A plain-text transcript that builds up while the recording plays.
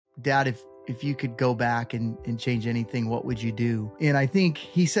Dad, if you could go back and change anything, what would you do? And I think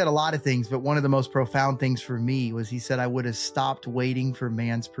he said a lot of things, but one of the most profound things for me was he said, I would have stopped waiting for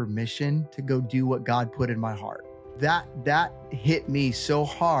man's permission to go do what God put in my heart. That hit me so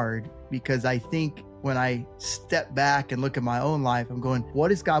hard, because I think when I step back and look at my own life, I'm going, what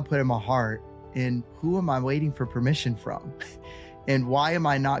does God put in my heart? And who am I waiting for permission from? And why am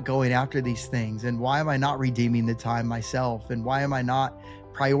I not going after these things? And why am I not redeeming the time myself? And why am I not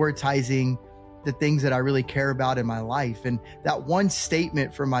prioritizing the things that I really care about in my life? And that one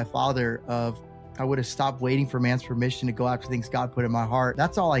statement from my father of, I would have stopped waiting for man's permission to go after things God put in my heart.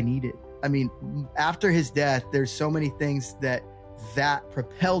 That's all I needed. I mean, after his death, there's so many things that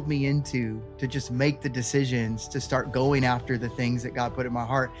propelled me into to just make the decisions to start going after the things that God put in my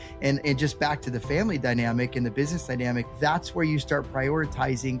heart. And just back to the family dynamic and the business dynamic, that's where you start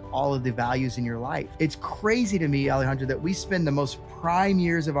prioritizing all of the values in your life. It's crazy to me, Alejandro, that we spend the most prime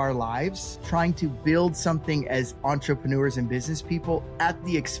years of our lives trying to build something as entrepreneurs and business people at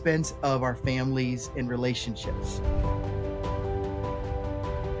the expense of our families and relationships.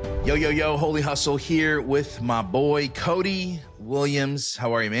 Yo, Holy Hustle here with my boy, Cody Williams.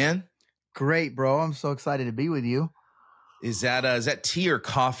 How are you, man? Great, bro. I'm so excited to be with you. Is that tea or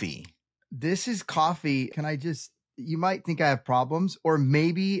coffee? This is coffee. You might think I have problems, or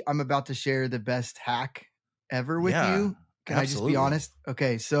maybe I'm about to share the best hack ever with you. Can absolutely. I just be honest?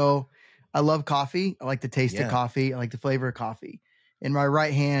 Okay. So I love coffee. I like the taste of coffee. I like the flavor of coffee. In my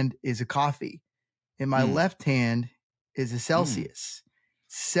right hand is a coffee. In my left hand is a Celsius.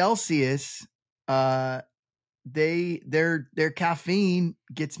 Celsius, their caffeine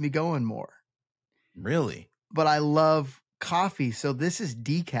gets me going more. Really? But I love coffee. So this is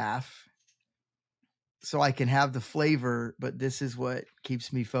decaf. So I can have the flavor, but this is what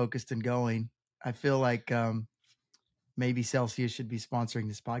keeps me focused and going. I feel like maybe Celsius should be sponsoring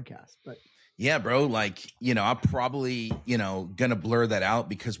this podcast, but yeah, bro. Like, I'm probably, gonna blur that out,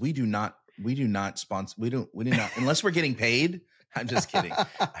 because we do not sponsor. We do not, unless we're getting paid. I'm just kidding.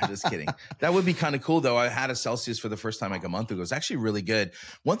 That would be kind of cool, though. I had a Celsius for the first time like a month ago. It's actually really good.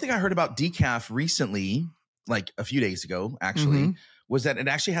 One thing I heard about decaf recently, like a few days ago, actually, was that it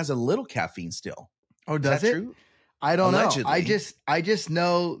actually has a little caffeine still. Oh, does it? True? I don't know. I just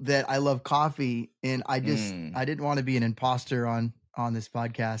know that I love coffee, and I didn't want to be an imposter on this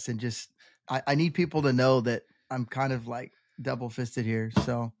podcast, and I need people to know that I'm kind of like double fisted here.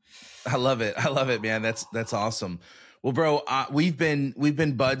 So I love it, man. That's awesome. Well, bro, we've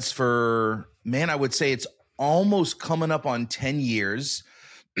been buds for, man, I would say it's almost coming up on 10 years.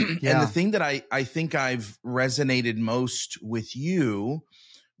 Yeah. And the thing that I think I've resonated most with you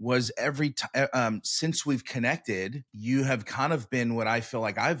was every time since we've connected, you have kind of been what I feel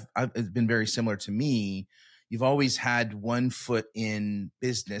like it's been very similar to me. You've always had one foot in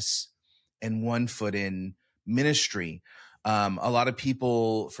business and one foot in ministry. A lot of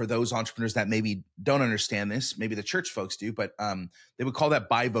people, for those entrepreneurs that maybe don't understand this, maybe the church folks do, but they would call that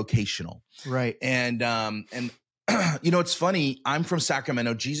bi-vocational. Right. And it's funny. I'm from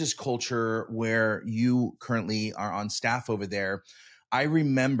Sacramento, Jesus Culture, where you currently are on staff over there. I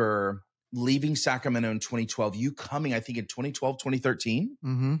remember leaving Sacramento in 2012, you coming, I think in 2012, 2013.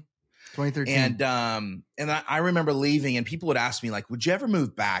 2013. And I remember leaving, and people would ask me, like, would you ever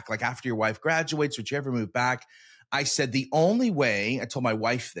move back? Like, after your wife graduates, would you ever move back? I said, I told my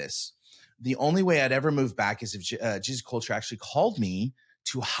wife this, the only way I'd ever move back is if Jesus Culture actually called me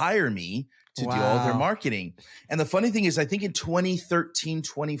to hire me to do all their marketing. And the funny thing is, I think in 2013,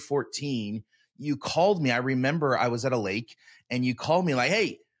 2014, you called me. I remember I was at a lake, and you called me like,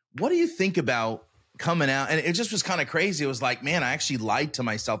 hey, what do you think about coming out? And it just was kind of crazy. It was like, man, I actually lied to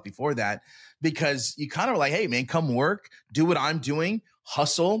myself before that, because you kind of were like, hey, man, come work, do what I'm doing,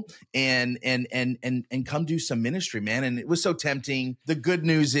 hustle, and come do some ministry, man. And it was so tempting. The good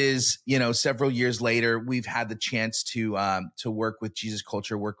news is, several years later, we've had the chance to work with Jesus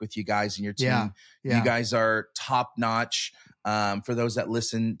Culture, work with you guys and your team. Yeah. You guys are top notch. For those that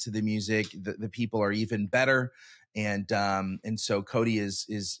listen to the music, the people are even better. And so Cody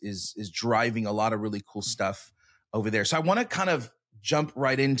is driving a lot of really cool stuff over there. So I want to kind of jump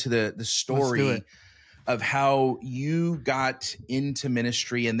right into the story of how you got into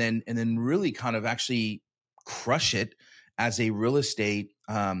ministry, and then really kind of actually crush it as a real estate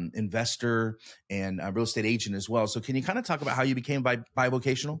investor and a real estate agent as well. So can you kind of talk about how you became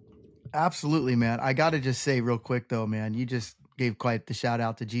bi-vocational? Absolutely, man. I got to just say real quick though, man, you just gave quite the shout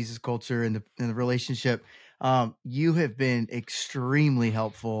out to Jesus Culture and the relationship. You have been extremely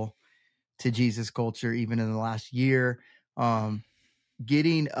helpful to Jesus Culture, even in the last year,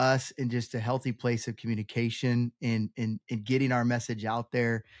 getting us in just a healthy place of communication and getting our message out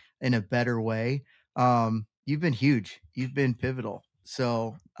there. in a better way. You've been huge. You've been pivotal.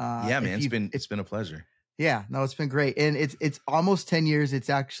 So, Yeah, if man, you've, it's been a pleasure. yeah, no, it's been great. And it's almost 10 years. It's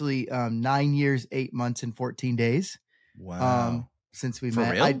actually, 9 years, 8 months and 14 days. Wow. Since we For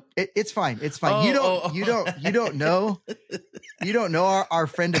met. real? It's fine. It's fine. Oh, You don't know, our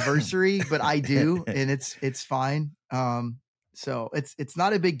friend anniversary, but I do. And it's fine. So it's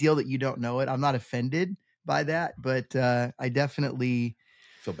not a big deal that you don't know it. I'm not offended by that, but, I definitely,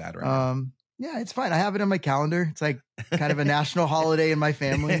 feel bad right now. yeah, it's fine. I have it on my calendar. It's like kind of a national holiday in my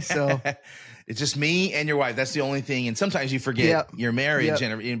family. So it's just me and your wife. That's the only thing. And sometimes you forget Yep. your marriage,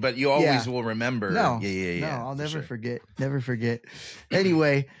 Yep. but you always Yeah. will remember. No, Yeah. no, I'll for never sure. forget. Never forget.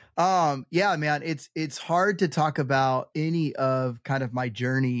 Anyway, yeah, man, it's hard to talk about any of kind of my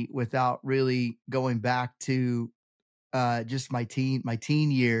journey without really going back to, just my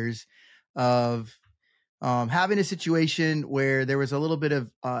teen years of, having a situation where there was a little bit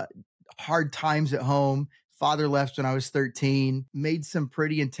of, hard times at home. Father left when I was 13, made some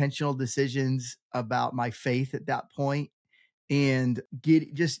pretty intentional decisions about my faith at that point, and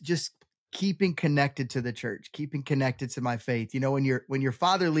get just keeping connected to the church, keeping connected to my faith. When your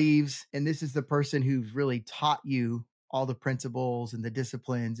father leaves, and this is the person who's really taught you all the principles and the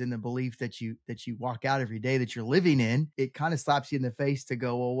disciplines and the belief that you walk out every day that you're living in, it kind of slaps you in the face to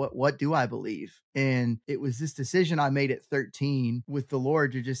go, well, what do I believe? And it was this decision I made at 13 with the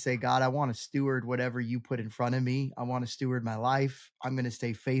Lord to just say, God, I want to steward whatever you put in front of me. I want to steward my life. I'm going to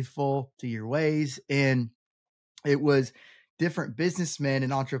stay faithful to your ways. And it was different businessmen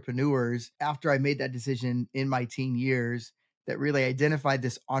and entrepreneurs after I made that decision in my teen years that really identified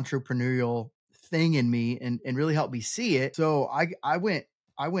this entrepreneurial thing in me and really helped me see it. So I went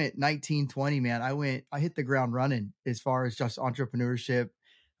 19, 20, man. I hit the ground running as far as just entrepreneurship.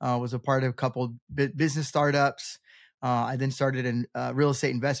 Was a part of a couple business startups. I then started a real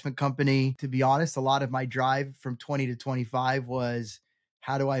estate investment company. To be honest, a lot of my drive from 20 to 25 was,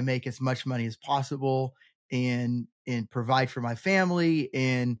 how do I make as much money as possible and provide for my family?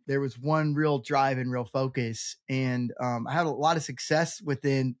 And there was one real drive and real focus. And, I had a lot of success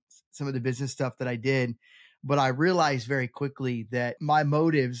within some of the business stuff that I did, but I realized very quickly that my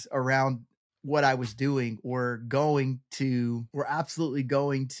motives around what I was doing were absolutely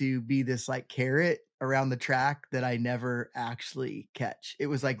going to be this like carrot around the track that I never actually catch. It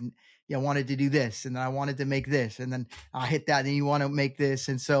was like, yeah, I wanted to do this, and then I wanted to make this, and then I hit that, and then you want to make this.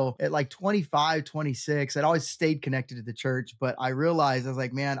 And so at like 25, 26, I'd always stayed connected to the church, but I realized, I was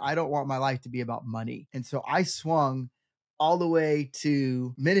like, man, I don't want my life to be about money. And so I swung all the way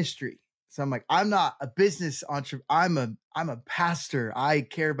to ministry. So I'm like, I'm not a business entrepreneur. I'm a pastor. I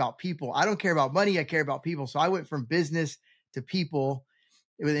care about people. I don't care about money. I care about people. So I went from business to people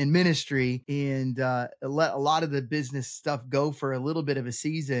in ministry, and, let a lot of the business stuff go for a little bit of a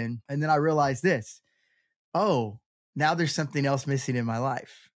season. And then I realized this, oh, now there's something else missing in my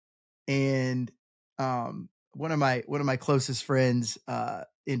life. And, one of my closest friends,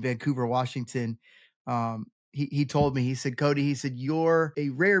 in Vancouver, Washington, he told me, he said, Cody, he said, you're a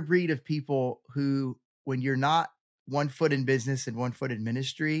rare breed of people who, when you're not one foot in business and one foot in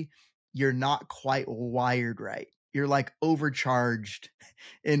ministry, you're not quite wired right. You're like overcharged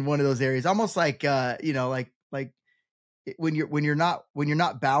in one of those areas, almost like, when you're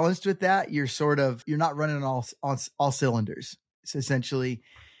not balanced with that, you're not running on all cylinders, essentially.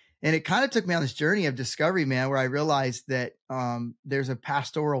 And it kind of took me on this journey of discovery, man, where I realized that, there's a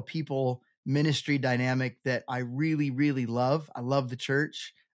pastoral people ministry dynamic that I really, really love. I love the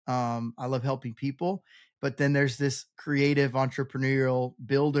church. I love helping people. But then there's this creative entrepreneurial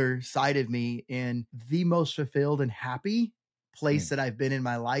builder side of me. And the most fulfilled and happy place that I've been in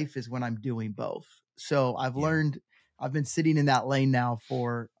my life is when I'm doing both. So I've learned, I've been sitting in that lane now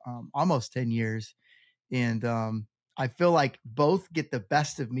for, almost 10 years. And, I feel like both get the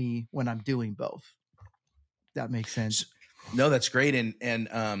best of me when I'm doing both. That makes sense. No, that's great. And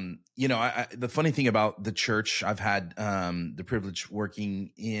the funny thing about the church, I've had the privilege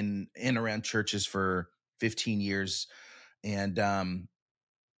working in and around churches for 15 years. And a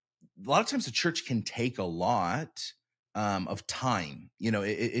lot of times the church can take a lot of time.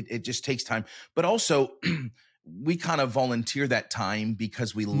 It just takes time. But also, we kind of volunteer that time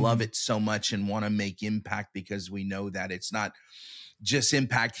because we love it so much and want to make impact, because we know that it's not just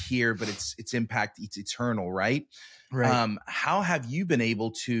impact here, but it's impact, it's eternal, right? Right. How have you been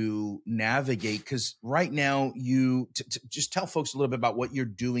able to navigate? Because right now, just tell folks a little bit about what you're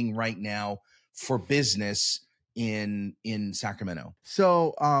doing right now for business in Sacramento.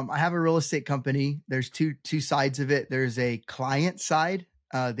 So, I have a real estate company. There's two sides of it. There's a client side,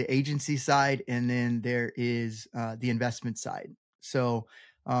 the agency side, and then there is, the investment side. So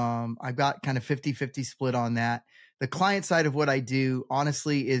I've got kind of 50-50 split on that. The client side of what I do,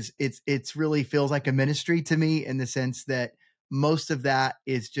 honestly, is it's really feels like a ministry to me, in the sense that most of that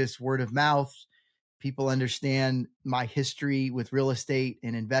is just word of mouth. People understand my history with real estate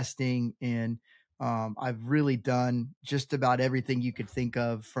and investing. And I've really done just about everything you could think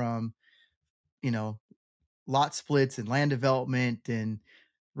of, from, lot splits and land development and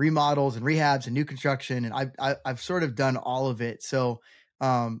remodels and rehabs and new construction. And I've sort of done all of it. So,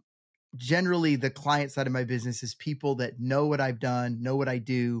 um, generally the client side of my business is people that know what I've done, know what I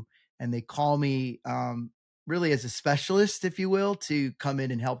do, and they call me, really as a specialist, if you will, to come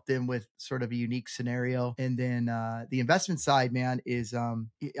in and help them with sort of a unique scenario. And then the investment side, man, is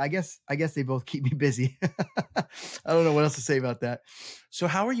I guess they both keep me busy. I don't know what else to say about that. So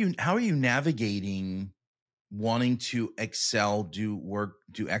how are you navigating wanting to excel,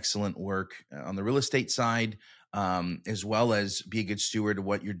 do excellent work on the real estate side, as well as be a good steward of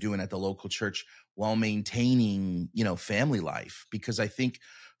what you're doing at the local church, while maintaining, family life? Because I think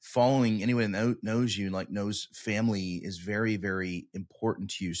following anyone that knows you, like, knows family is very, very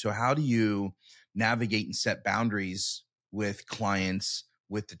important to you. So how do you navigate and set boundaries with clients,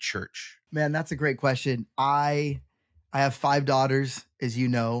 with the church? Man, that's a great question. I have 5 daughters, as you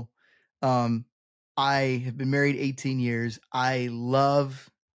know. Um, I have been married 18 years. I love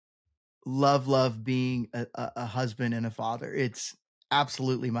being a husband and a father. It's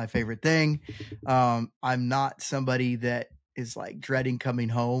absolutely my favorite thing. I'm not somebody that is like dreading coming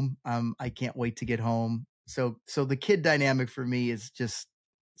home. I can't wait to get home. So the kid dynamic for me is just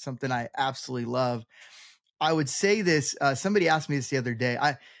something I absolutely love. I would say this. Somebody asked me this the other day.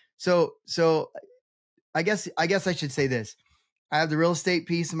 So I guess I should say this. I have the real estate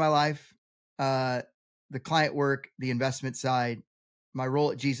piece in my life, the client work, the investment side, my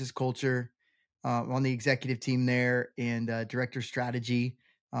role at Jesus Culture. I'm on the executive team there, and director of strategy,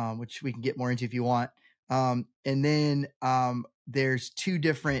 which we can get more into if you want. And then there's 2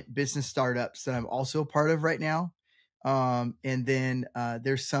 different business startups that I'm also a part of right now. And then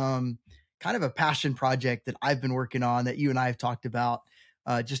there's some kind of a passion project that I've been working on that you and I have talked about,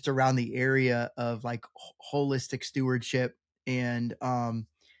 just around the area of like holistic stewardship. And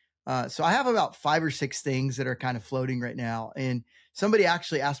so I have about 5 or 6 things that are kind of floating right now. And somebody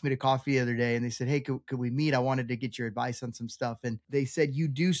actually asked me to coffee the other day, and they said, "Hey, could we meet? I wanted to get your advice on some stuff." And they said, "You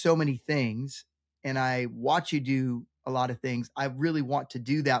do so many things, and I watch you do a lot of things. I really want to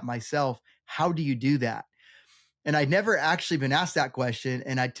do that myself. How do you do that?" And I'd never actually been asked that question.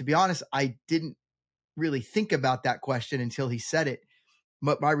 And to be honest, I didn't really think about that question until he said it.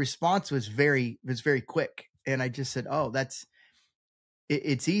 But my response was very quick. And I just said, "Oh,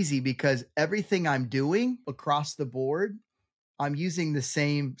 it's easy, because everything I'm doing across the board, I'm using the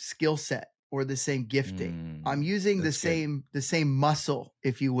same skill set or the same gifting. I'm using the same muscle,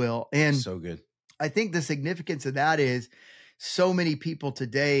 if you will." And so good. I think the significance of that is so many people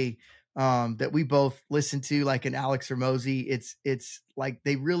today that we both listen to, like an Alex Hormozy, it's like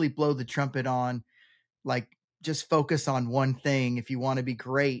they really blow the trumpet on, like, just focus on one thing if you want to be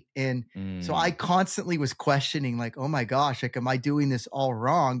great. And so I constantly was questioning, like, oh my gosh, like, am I doing this all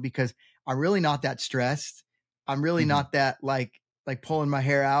wrong? Because I'm really not that stressed. I'm really not that like pulling my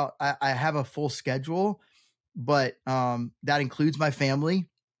hair out. I have a full schedule, but that includes my family.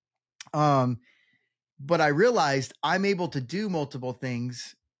 But I realized I'm able to do multiple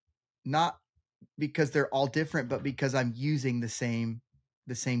things, not because they're all different, but because I'm using the same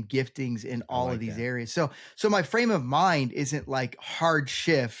giftings in all of these areas. So my frame of mind isn't like hard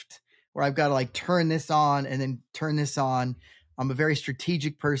shift where I've got to like turn this on and then turn this on. I'm a very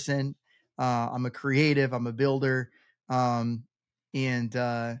strategic person. I'm a creative. I'm a builder. And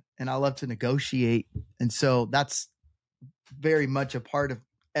I love to negotiate. And so that's very much a part of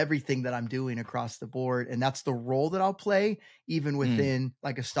everything that I'm doing across the board. And that's the role that I'll play even within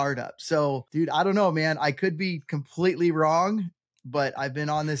like a startup. So dude, I don't know, man, I could be completely wrong, but I've been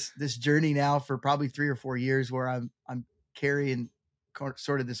on this journey now for probably 3 or 4 years where I'm carrying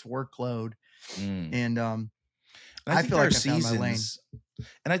sort of this workload. And I feel like I found my lane.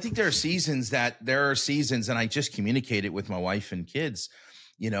 And I think there are seasons, and I just communicated with my wife and kids.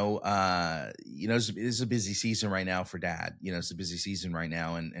 It's a busy season right now for dad. It's a busy season right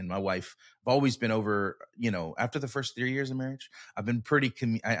now. And my wife, I've always been over, after the first 3 years of marriage, I've been pretty,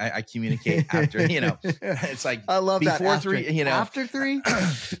 I communicate after, it's like, I love before that. After 3,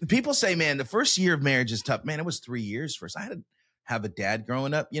 after 3, people say, man, the first year of marriage is tough, man. It was 3 years first. I had to have a dad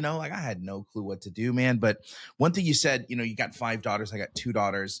growing up, like I had no clue what to do, man. But one thing you said, you got 5 daughters. I got 2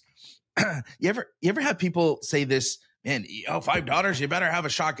 daughters. You ever have people say this, man, 5 daughters, you better have a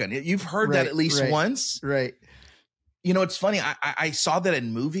shotgun. You've heard that at least once. Right. It's funny. I saw that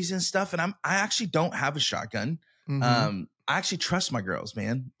in movies and stuff, and I actually don't have a shotgun. Mm-hmm. I actually trust my girls,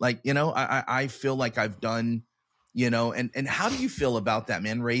 man. Like, I feel like I've done, and how do you feel about that,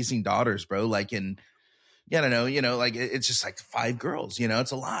 man? Raising daughters, bro. Like, yeah, I don't know, like it's just like 5 girls,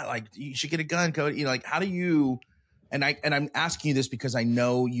 it's a lot. Like, you should get a gun, Cody. Like, how do you, and I'm asking you this because I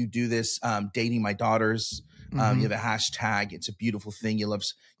know you do this, dating my daughters. Mm-hmm. You have a hashtag. It's a beautiful thing. You love,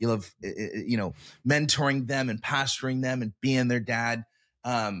 mentoring them and pastoring them and being their dad.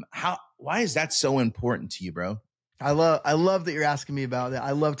 Why is that so important to you, bro? I love that you're asking me about that.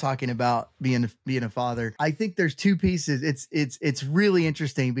 I love talking about being a father. I think there's 2 pieces. It's really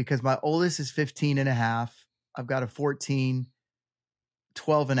interesting because my oldest is 15 and a half. I've got a 14,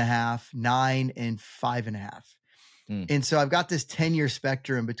 12 and a half, 9, and 5 and a half. And so I've got this 10-year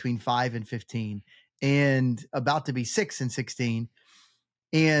spectrum between 5 and 15 and about to be 6 and 16.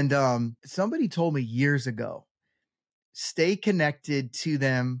 And somebody told me years ago, stay connected to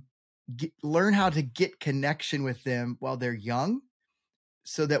them, learn how to get connection with them while they're young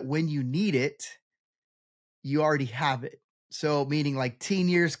so that when you need it, you already have it. So meaning like teen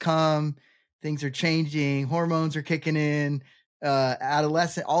years come, things are changing, hormones are kicking in,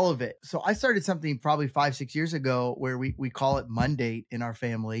 adolescent, all of it. So I started something probably 5-6 years ago where we call it Monday in our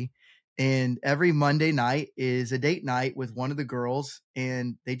family. And every Monday night is a date night with one of the girls,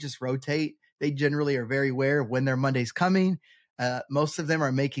 and they just rotate. They generally are very aware of when their Monday's coming. Most of them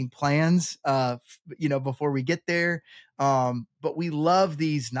are making plans, before we get there. But we love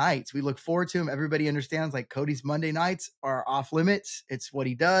these nights. We look forward to them. Everybody understands like Cody's Monday nights are off limits. It's what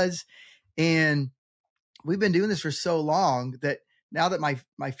he does. And we've been doing this for so long that now that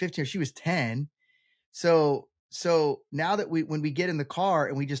my 15, she was 10. So now that when we get in the car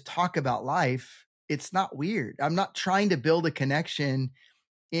and we just talk about life, it's not weird. I'm not trying to build a connection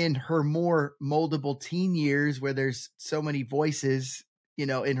in her more moldable teen years where there's so many voices,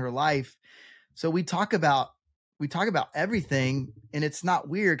 in her life. So we talk about everything, and it's not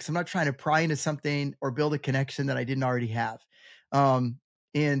weird because I'm not trying to pry into something or build a connection that I didn't already have. And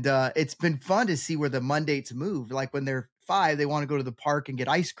it's been fun to see where the Mondays move. Like when they're 5, they want to go to the park and get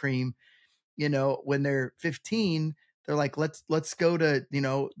ice cream. When they're 15, they're like, let's go to,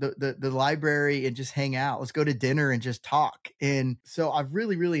 the library and just hang out. Let's go to dinner and just talk. And so I've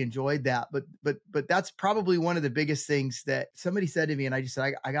really, really enjoyed that. But that's probably one of the biggest things that somebody said to me. And I just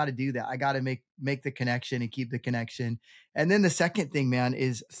said, I got to do that. I got to make the connection and keep the connection. And then the second thing, man,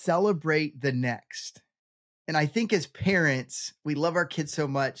 is celebrate the next. And I think as parents, we love our kids so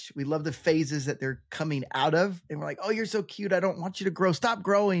much. We love the phases that they're coming out of. And we're like, oh, you're so cute. I don't want you to grow. Stop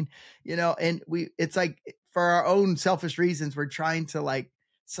growing. And it's like for our own selfish reasons, we're trying to like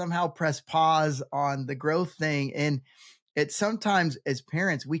somehow press pause on the growth thing. And it's sometimes as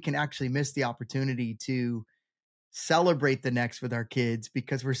parents, we can actually miss the opportunity to celebrate the next with our kids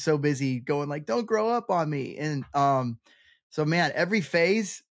because we're so busy going like, don't grow up on me. And so man, every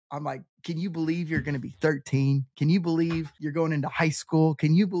phase, I'm like, can you believe you're going to be 13? Can you believe you're going into high school?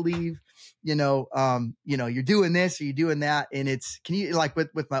 Can you believe, you're doing this or you're doing that? And can you, like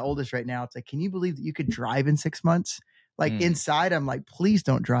with my oldest right now, it's like, can you believe that you could drive in 6 months? Like inside, I'm like, please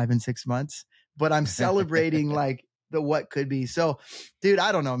don't drive in 6 months, but I'm celebrating like the what could be. So dude,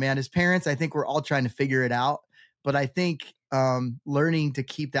 I don't know, man, as parents, I think we're all trying to figure it out. But I think learning to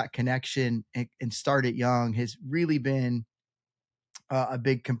keep that connection and start it young has really been a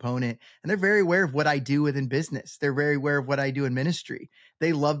big component. And they're very aware of what I do within business. They're very aware of what I do in ministry.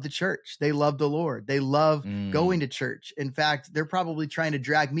 They love the church. They love the Lord. They love going to church. In fact, they're probably trying to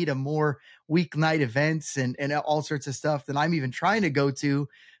drag me to more weeknight events and all sorts of stuff than I'm even trying to go to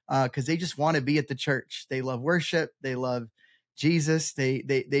because they just want to be at the church. They love worship. They love Jesus. They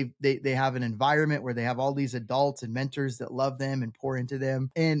have an environment where they have all these adults and mentors that love them and pour into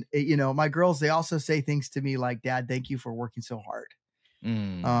them. And, my girls, they also say things to me like, Dad, thank you for working so hard.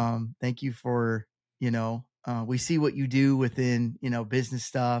 Thank you for, we see what you do within, business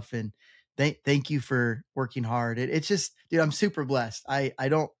stuff, and thank you for working hard. It's just, dude, I'm super blessed. I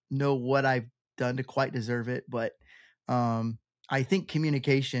don't know what I've done to quite deserve it, but, I think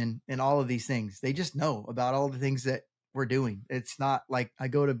communication and all of these things, they just know about all the things that we're doing. It's not like I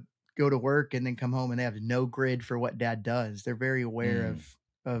go to work and then come home and they have no grid for what Dad does. They're very aware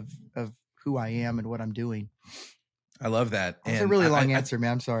of who I am and what I'm doing. I love that. It's a really long answer,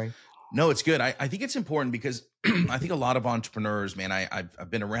 man. I'm sorry. No, it's good. I think it's important because I think a lot of entrepreneurs, man,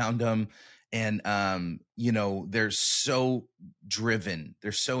 I've been around them and, they're so driven.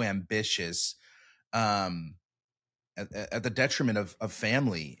 They're so ambitious at the detriment of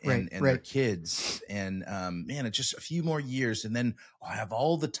family and their kids. And, man, it's just a few more years and then I have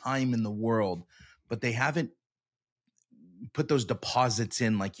all the time in the world, but they haven't put those deposits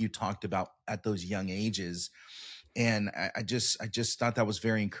in, like you talked about at those young ages. And I just thought that was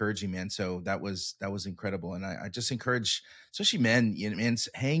very encouraging, man. So that was incredible. And I just encourage, especially men, man,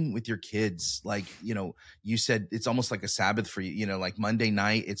 hang with your kids. Like, you said it's almost like a Sabbath for you, like Monday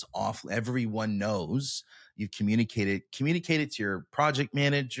night, it's off. Everyone knows you've communicated to your project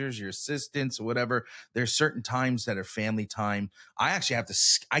managers, your assistants, or whatever. There's certain times that are family time. I actually have to,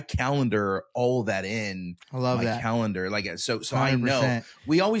 I calendar all that in I love my that. calendar. Like, so 100%. I know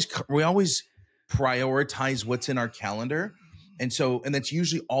we always prioritize what's in our calendar. And that's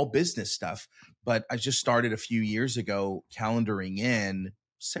usually all business stuff. But I just started a few years ago calendaring in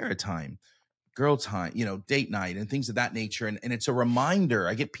Sarah time, girl time, date night and things of that nature. And it's a reminder.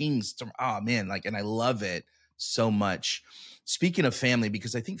 I get pings to, and I love it so much. Speaking of family,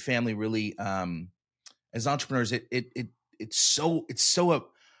 because I think family really, as entrepreneurs, there's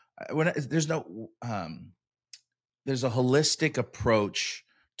a holistic approach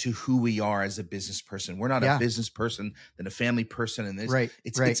to who we are as a business person. We're not a business person, then a family person. And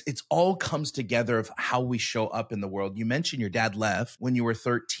it's all comes together of how we show up in the world. You mentioned your dad left when you were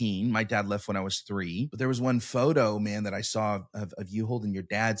 13. My dad left when I was 3, but there was one photo, man, that I saw of you holding your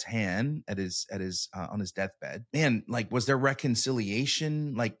dad's hand at his on his deathbed. Man, like, was there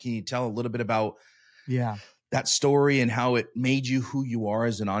reconciliation? Like, can you tell a little bit about that story and how it made you who you are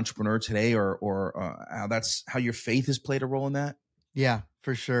as an entrepreneur today, or how your faith has played a role in that? Yeah,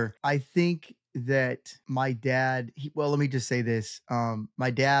 for sure. I think that my dad, let me just say this.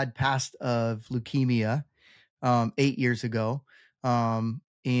 My dad passed of leukemia 8 years ago.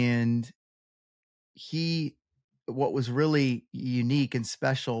 And what was really unique and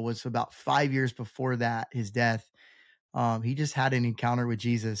special was about 5 years before that, his death, he just had an encounter with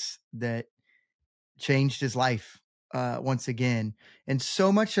Jesus that changed his life once again. And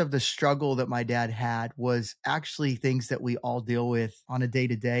so much of the struggle that my dad had was actually things that we all deal with on a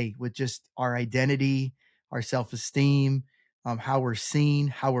day-to-day, with just our identity, our self-esteem, how we're seen,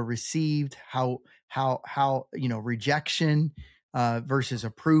 how we're received, how rejection versus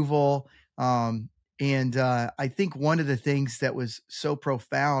approval. And I think one of the things that was so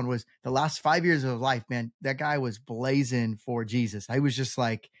profound was the last 5 years of life, man, that guy was blazing for Jesus. I was just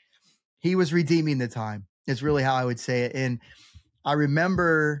like, he was redeeming the time. It's really how I would say it. And I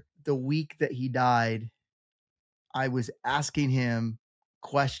remember the week that he died, I was asking him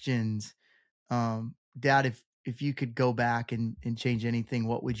questions. Dad, if you could go back and change anything,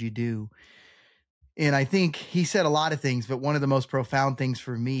 what would you do? And I think he said a lot of things, but one of the most profound things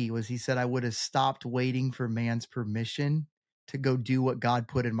for me was he said, I would have stopped waiting for man's permission to go do what God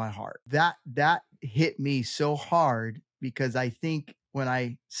put in my heart. That hit me so hard, because I think when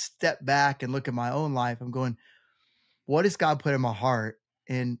I step back and look at my own life, I'm going, what does God put in my heart?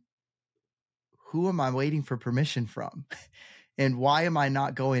 And who am I waiting for permission from? And why am I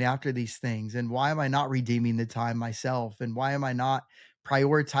not going after these things? And why am I not redeeming the time myself? And why am I not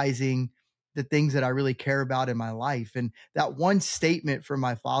prioritizing the things that I really care about in my life? And that one statement from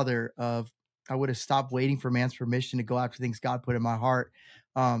my father of, I would have stopped waiting for man's permission to go after things God put in my heart.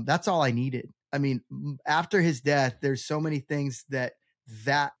 That's all I needed. I mean, after his death, there's so many things that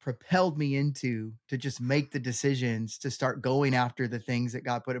propelled me into to just make the decisions to start going after the things that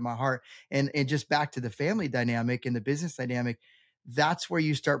God put in my heart. And just back to the family dynamic and the business dynamic, that's where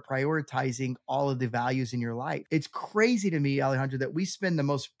you start prioritizing all of the values in your life. It's crazy to me, Alejandro, that we spend the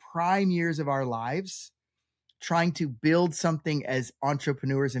most prime years of our lives trying to build something as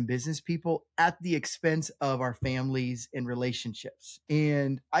entrepreneurs and business people at the expense of our families and relationships.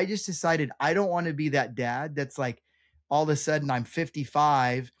 And I just decided I don't want to be that dad that's like, all of a sudden I'm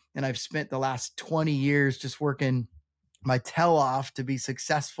 55 and I've spent the last 20 years just working my tail off to be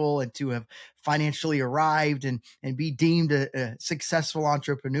successful and to have financially arrived and be deemed a successful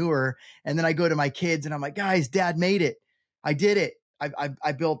entrepreneur. And then I go to my kids and I'm like, guys, dad made it. I did it.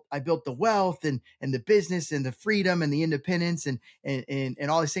 I built the wealth and the business and the freedom and the independence and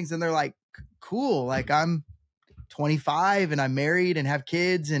all these things. And they're like, cool. Like, I'm 25 and I'm married and have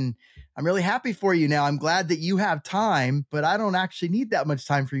kids, and I'm really happy for you now. I'm glad that you have time, but I don't actually need that much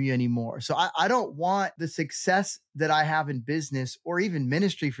time from you anymore. So I don't want the success that I have in business, or even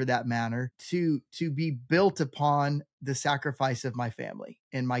ministry for that matter, to be built upon the sacrifice of my family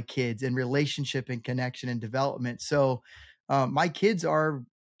and my kids and relationship and connection and development. So my kids are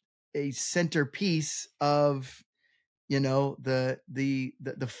a centerpiece of, the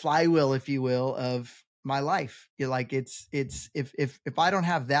flywheel, if you will, of my life. Like, it's if I don't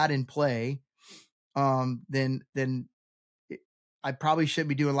have that in play, then I probably should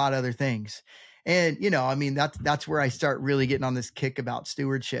be doing a lot of other things. And, I mean, that's where I start really getting on this kick about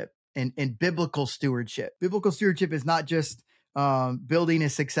stewardship. and biblical stewardship. Biblical stewardship is not just building a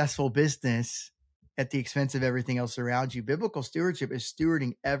successful business at the expense of everything else around you. Biblical stewardship is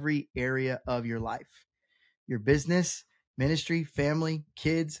stewarding every area of your life, your business, ministry, family,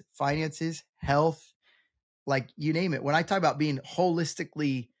 kids, finances, health, like you name it. When I talk about being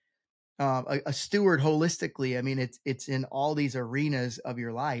holistically, a steward holistically, I mean, it's in all these arenas of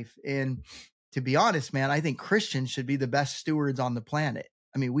your life. And to be honest, man, I think Christians should be the best stewards on the planet.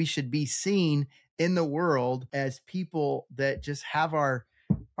 I mean, we should be seen in the world as people that just have our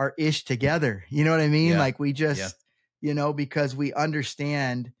ish together. You know what I mean? Yeah. Like we just, Yeah. you know, because we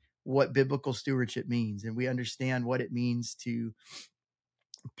understand what biblical stewardship means, and we understand what it means to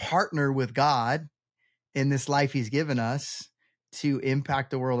partner with God in this life he's given us to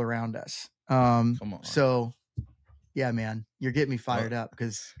impact the world around us. Come on. So yeah, man, you're getting me fired up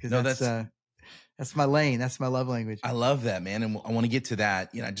because No, that's my lane. That's my love language. I love that, man. And I want to get to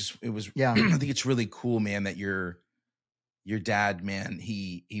that. You know, I think it's really cool, man, that your dad, man,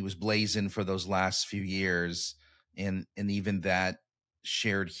 he was blazing for those last few years, and even that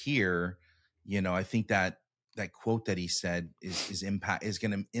shared here, you know, I think that quote that he said is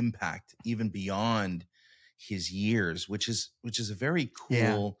going to impact even beyond his years, which is a very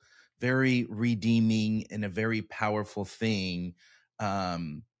cool, very redeeming, and a very powerful thing.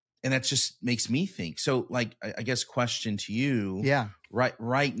 And that just makes me think. So, like, I guess question to you,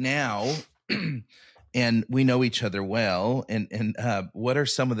 right now, and we know each other well, and what are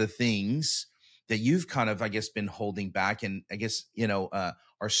some of the things that you've kind of, I guess, been holding back, and I guess, you know,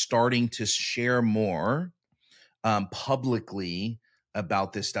 are starting to share more publicly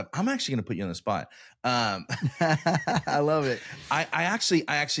about this stuff? I'm actually going to put you on the spot. I love it. I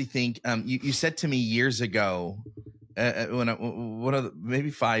actually think you said to me years ago, maybe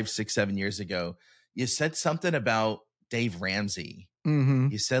 5, 6, 7 years ago, you said something about Dave Ramsey. Mm-hmm.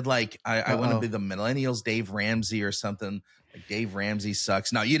 You said, like, I want to be the millennials Dave Ramsey or something. Like, Dave Ramsey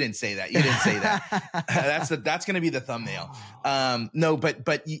sucks. No, you didn't say that. You didn't say that. That's going to be the thumbnail. No,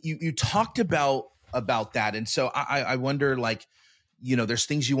 but you talked about that, and so I wonder, like, you know, there's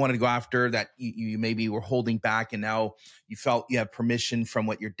things you wanted to go after that you maybe were holding back, and now you felt you have permission from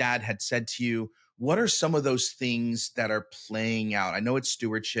what your dad had said to you. What are some of those things that are playing out? I know it's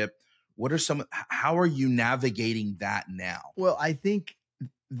stewardship. How are you navigating that now? Well, I think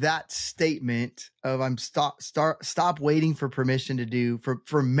that statement of stop waiting for permission to do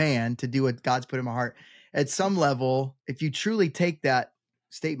for man to do what God's put in my heart. At some level, if you truly take that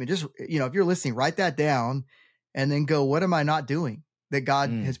statement, just, you know, if you're listening, write that down and then go, what am I not doing that God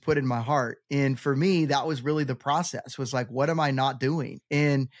has put in my heart? And for me, that was really the process, was like, what am I not doing?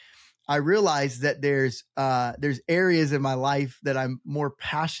 And I realized that there's areas in my life that I'm more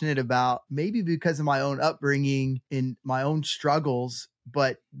passionate about, maybe because of my own upbringing and my own struggles.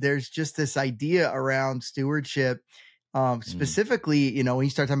 But there's just this idea around stewardship, specifically, you know, when you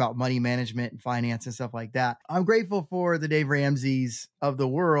start talking about money management and finance and stuff like that. I'm grateful for the Dave Ramseys of the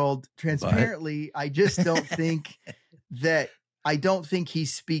world. Transparently, I just don't think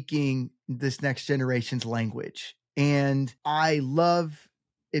he's speaking this next generation's language. And I love,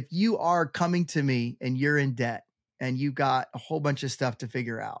 if you are coming to me and you're in debt and you got a whole bunch of stuff to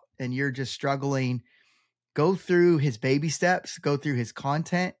figure out and you're just struggling, go through his baby steps, go through his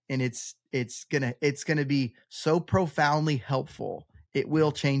content, and it's gonna be so profoundly helpful. It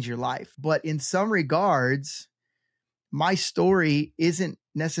will change your life. But in some regards, my story isn't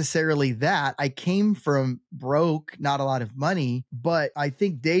necessarily that. I came from broke, not a lot of money, but I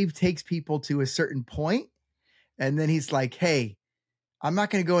think Dave takes people to a certain point, and then he's like, hey, I'm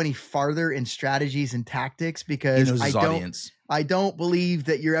not going to go any farther in strategies and tactics because I don't believe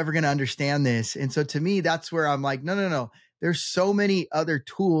that you're ever going to understand this. And so to me, that's where I'm like, no. There's so many other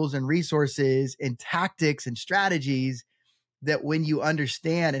tools and resources and tactics and strategies that when you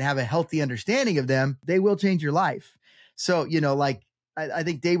understand and have a healthy understanding of them, they will change your life. So, you know, like, I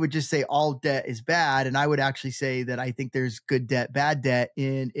think Dave would just say all debt is bad. And I would actually say that I think there's good debt, bad debt.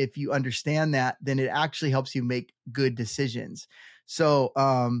 And if you understand that, then it actually helps you make good decisions. So,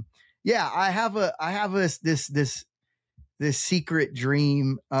 I have this secret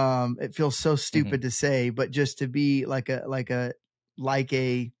dream. It feels so stupid to say, but just to be like a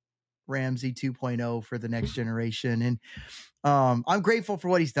Ramsey 2.0 for the next generation. And, I'm grateful for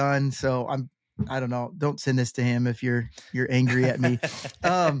what he's done. So I don't know. Don't send this to him if you're angry at me.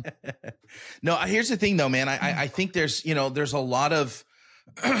 No, here's the thing though, man. I think there's a lot of,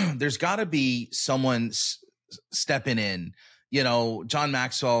 there's gotta be someone stepping in. You know, John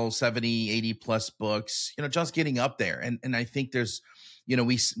Maxwell, 70, 80 plus books, you know, just getting up there. And I think there's, you know,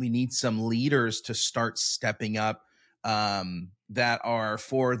 we need some leaders to start stepping up that are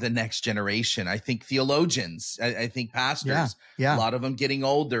for the next generation. I think theologians, I think pastors, a lot of them getting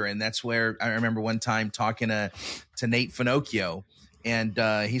older. And that's where I remember one time talking to Nate Finocchio,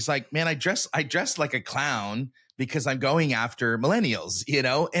 and he's like, man, I dress like a clown because I'm going after millennials,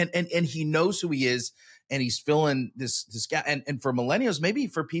 and he knows who he is, and he's filling this gap. And for millennials, maybe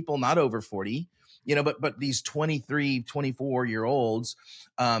for people not over 40, but these 23, 24-year-olds,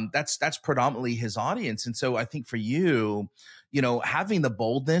 that's predominantly his audience. And so I think for you, having the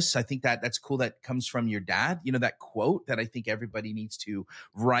boldness, I think that's cool. That comes from your dad, that quote that I think everybody needs to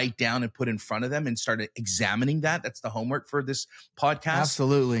write down and put in front of them and start examining that. That's the homework for this podcast.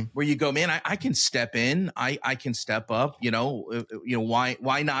 Absolutely. Where you go, man, I can step in, I can step up,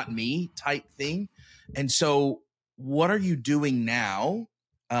 why not me type thing. And so what are you doing now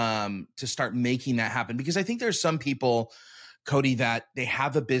to start making that happen? Because I think there's some people, Cody, that they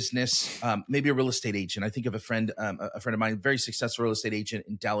have a business, maybe a real estate agent. I think of a friend of mine, very successful real estate agent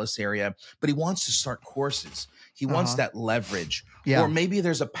in Dallas area, but he wants to start courses. He wants that leverage. Or maybe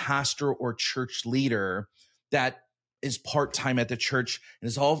there's a pastor or church leader that is part-time at the church and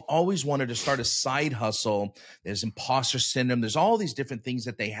has always wanted to start a side hustle. There's imposter syndrome. There's all these different things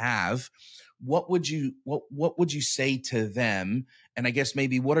that they have. What would you say to them? And I guess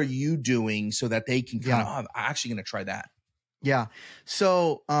maybe what are you doing so that they can kind of, I'm actually going to try that. Yeah.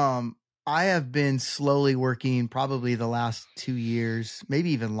 So, I have been slowly working probably the last 2 years, maybe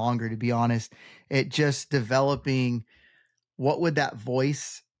even longer, to be honest, at just developing what would that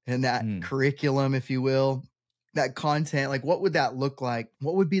voice and that curriculum, if you will, that content, like what would that look like?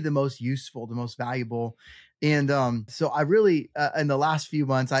 What would be the most useful, the most valuable? And so I really, in the last few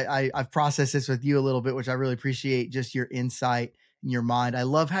months, I've processed this with you a little bit, which I really appreciate, just your insight and your mind. I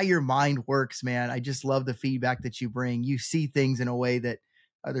love how your mind works, man. I just love the feedback that you bring. You see things in a way that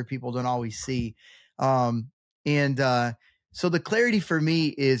other people don't always see. So the clarity for me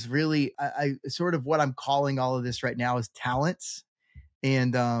is really, I sort of what I'm calling all of this right now is talents.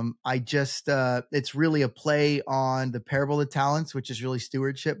 And it's really a play on the parable of talents, which is really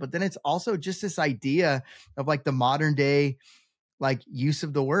stewardship. But then it's also just this idea of like the modern day, like use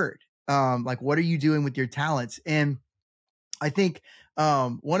of the word. Like, what are you doing with your talents? And I think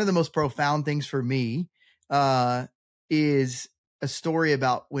one of the most profound things for me is a story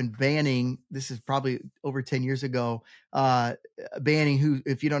about when Banning, this is probably over 10 years ago, Banning, who,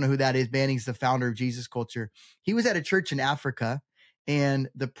 if you don't know who that is, Banning's the founder of Jesus Culture. He was at a church in Africa, and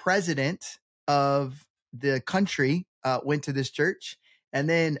the president of the country went to this church, and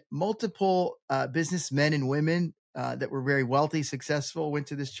then multiple businessmen and women that were very wealthy, successful, went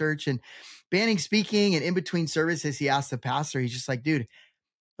to this church. And Banning speaking, and in between services, he asked the pastor, he's just like, dude,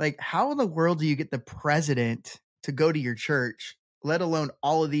 like, how in the world do you get the president to go to your church, let alone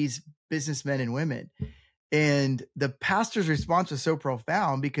all of these businessmen and women? And the pastor's response was so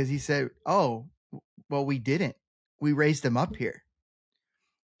profound because he said, oh, well, we didn't. We raised them up here.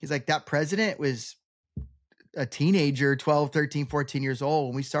 He's like, that president was a teenager, 12, 13, 14 years old,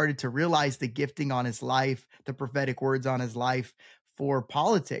 when we started to realize the gifting on his life, the prophetic words on his life for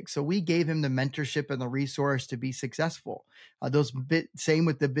politics. So we gave him the mentorship and the resource to be successful. Same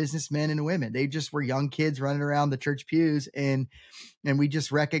with the businessmen and women. They just were young kids running around the church pews, and we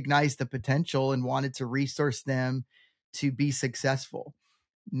just recognized the potential and wanted to resource them to be successful.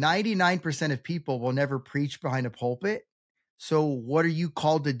 99% of people will never preach behind a pulpit. So what are you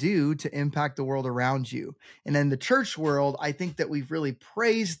called to do to impact the world around you? And in the church world, I think that we've really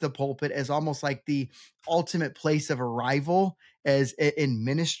praised the pulpit as almost like the ultimate place of arrival as in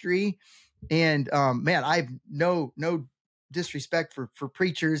ministry. And man, I have no disrespect for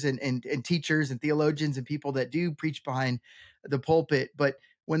preachers and teachers and theologians and people that do preach behind the pulpit. But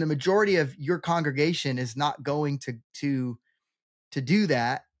when the majority of your congregation is not going to do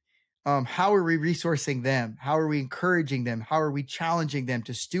that, how are we resourcing them? How are we encouraging them? How are we challenging them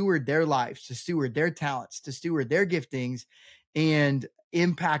to steward their lives, to steward their talents, to steward their giftings, and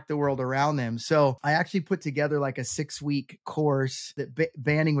impact the world around them? So I actually put together like a 6-week course that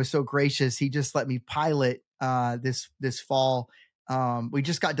Banning was so gracious. He just let me pilot this fall. We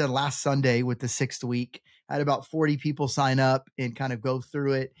just got done last Sunday with the 6th week. I had about 40 people sign up and kind of go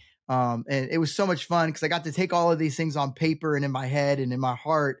through it. And it was so much fun because I got to take all of these things on paper and in my head and in my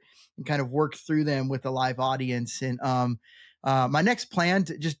heart and kind of work through them with a live audience. And my next plan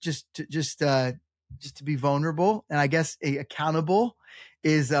to just to be vulnerable and I guess accountable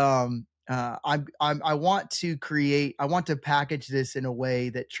is I want to package this in a way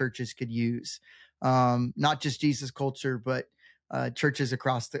that churches could use, not just Jesus Culture, but churches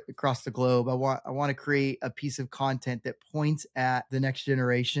across the globe. I want to create a piece of content that points at the next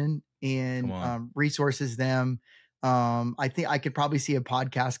generation and resources them I think I could probably see a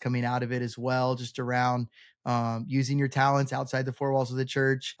podcast coming out of it as well, just around using your talents outside the four walls of the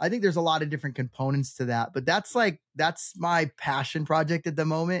church. I think there's a lot of different components to that, but that's my passion project at the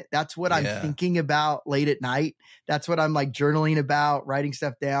moment. That's what I'm Yeah. thinking about late at night. That's what I'm like journaling about, writing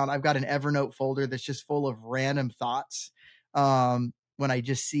stuff down. I've got an Evernote folder that's just full of random thoughts. When I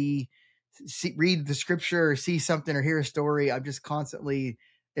just read the scripture or see something or hear a story, I'm just constantly,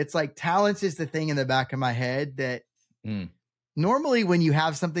 it's like talents is the thing in the back of my head that normally when you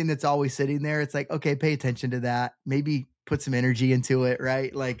have something that's always sitting there, it's like, okay, pay attention to that. Maybe put some energy into it.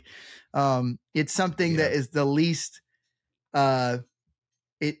 Right. Like, it's something that is the least, it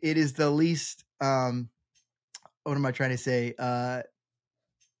is the least, what am I trying to say?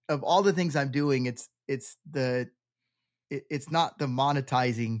 Of all the things I'm doing, it's not the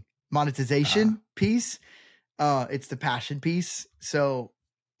monetization piece. It's the passion piece. So,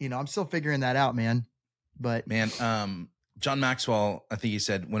 I'm still figuring that out, man. But John Maxwell, I think he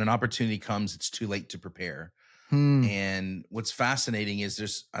said, when an opportunity comes, it's too late to prepare. And what's fascinating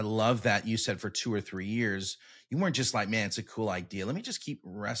is I love that you said for 2 or 3 years, you weren't just like, man, it's a cool idea. Let me just keep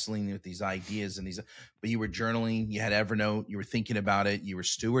wrestling with these ideas but you were journaling, you had Evernote, you were thinking about it, you were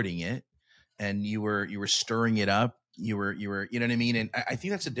stewarding it, and you were stirring it up. You were, you know what I mean? And I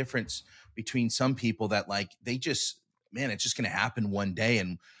think that's a difference between some people that like, they just, man, it's just going to happen one day.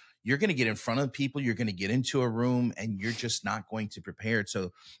 And you're going to get in front of people, you're going to get into a room, and you're just not going to prepare.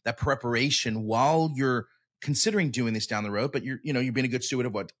 So that preparation while you're considering doing this down the road, but you're being a good steward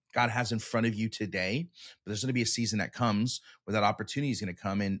of what God has in front of you today. But there's going to be a season that comes where that opportunity is going to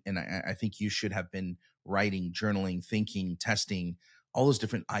come in. And I think you should have been writing, journaling, thinking, testing, all those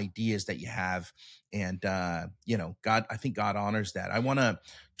different ideas that you have. And, God, I think God honors that. I want to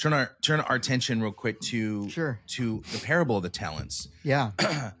turn our attention real quick to the parable of the talents. Yeah.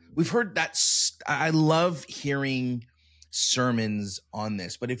 We've heard that. I love hearing sermons on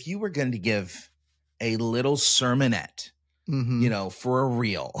this, but if you were going to give a little sermonette, for a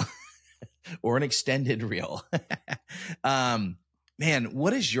reel or an extended reel, man,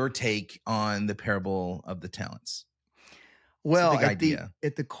 what is your take on the parable of the talents? Well, at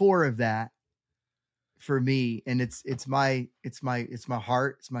the core of that for me, and it's my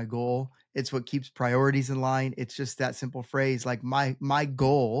heart, it's my goal, it's what keeps priorities in line. It's just that simple phrase. Like my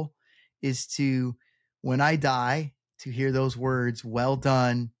goal is to, when I die, to hear those words, well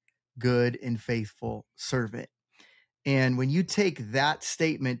done, good and faithful servant. And when you take that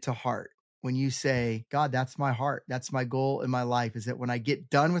statement to heart, when you say, God, that's my heart, that's my goal in my life, is that when I get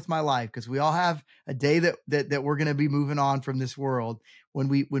done with my life, because we all have a day that we're going to be moving on from this world, when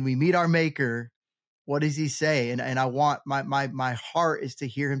we meet our maker, what does he say? And I want my heart is to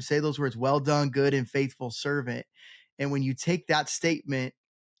hear him say those words, well done, good and faithful servant. And when you take that statement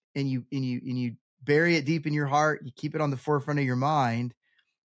and you bury it deep in your heart, you keep it on the forefront of your mind,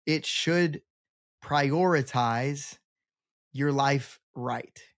 it should prioritize your life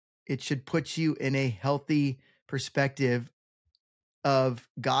right. It should put you in a healthy perspective of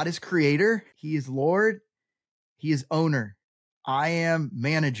God is creator, he is Lord, he is owner. I am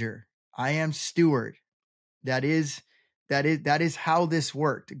manager, I am steward. That is how this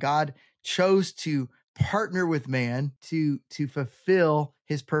worked. God chose to partner with man to fulfill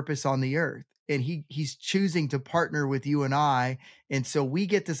his purpose on the earth. And he's choosing to partner with you and I. And so we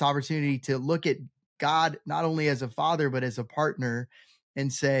get this opportunity to look at God not only as a father, but as a partner,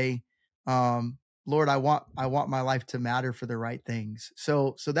 and say, Lord, I want my life to matter for the right things.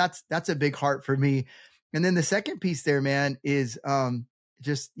 So that's a big heart for me. And then the second piece there, man, is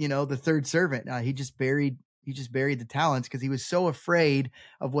just, the third servant. He just buried the talents because he was so afraid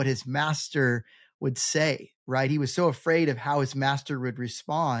of what his master would say, right? He was so afraid of how his master would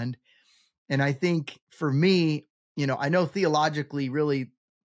respond. And I think for me, I know theologically, really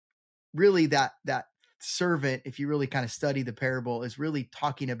that servant, if you really kind of study the parable, is really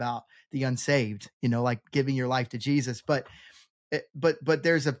talking about the unsaved, like giving your life to Jesus. But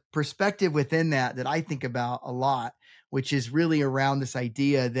there's a perspective within that I think about a lot, which is really around this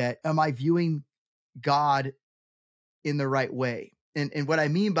idea that, am I viewing God in the right way? And what I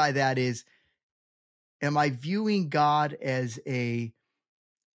mean by that is, am I viewing God as a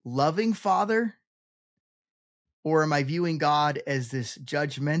loving father, or am I viewing God as this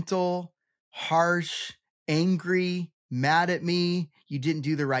judgmental, harsh, angry, mad at me? You didn't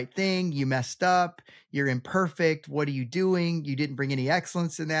do the right thing. You messed up. You're imperfect. What are you doing? You didn't bring any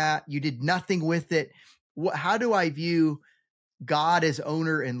excellence in that. You did nothing with it. How do I view God as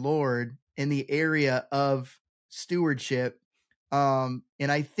owner and Lord in the area of stewardship? And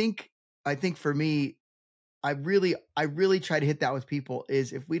I think for me, I really try to hit that with people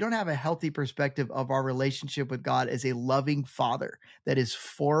is if we don't have a healthy perspective of our relationship with God as a loving father that is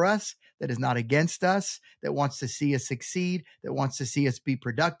for us, that is not against us, that wants to see us succeed, that wants to see us be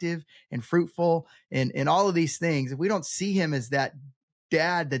productive and fruitful and all of these things. If we don't see him as that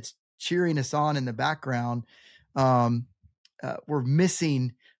dad that's cheering us on in the background, we're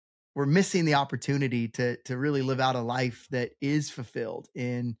missing the opportunity to really live out a life that is fulfilled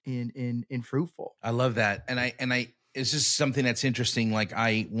and fruitful. I love that. And I it's just something that's interesting. Like,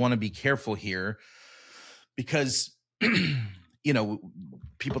 I want to be careful here because,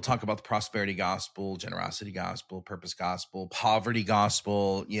 people talk about the prosperity gospel, generosity gospel, purpose gospel, poverty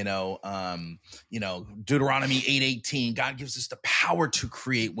gospel, Deuteronomy 8:18, God gives us the power to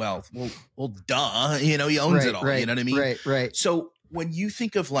create wealth. Well, duh, he owns it all. Right, you know what I mean? Right. So when you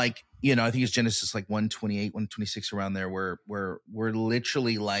think of like, I think it's Genesis like 1:28, 1:26 around there, where we're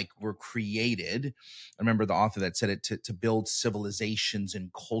literally like we're created. I remember the author that said it to build civilizations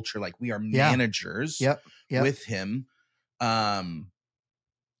and culture. Like we are managers with him.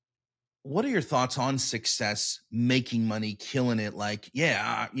 What are your thoughts on success, making money, killing it? Like,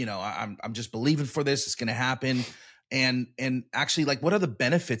 I'm just believing for this. It's going to happen. And actually, like, what are the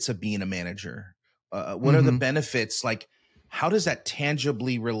benefits of being a manager? What are the benefits? Like, how does that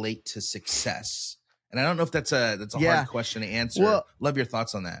tangibly relate to success? And I don't know if that's a hard question to answer. Well, love your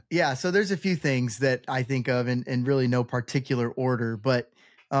thoughts on that. Yeah. So there's a few things that I think of in really no particular order, but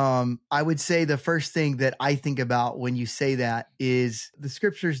I would say the first thing that I think about when you say that is the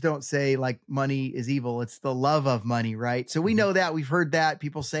scriptures don't say like money is evil. It's the love of money, right? So we know that, we've heard that,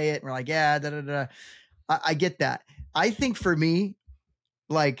 people say it and we're like, yeah, da, da, da. I get that. I think for me,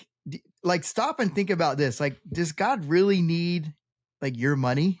 like stop and think about this. Like, does God really need like your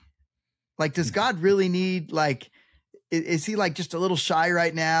money? Like, does God really need, like, is he like just a little shy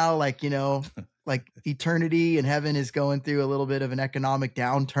right now? Like, like eternity and heaven is going through a little bit of an economic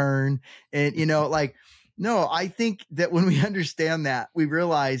downturn. And, no, I think that when we understand that, we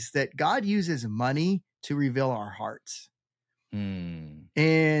realize that God uses money to reveal our hearts.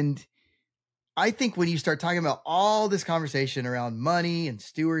 And I think when you start talking about all this conversation around money and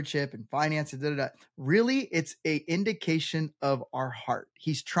stewardship and finances, really it's a indication of our heart.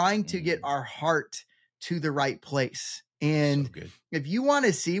 He's trying to get our heart to the right place. And if you want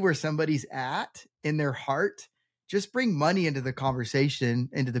to see where somebody's at in their heart, just bring money into the conversation,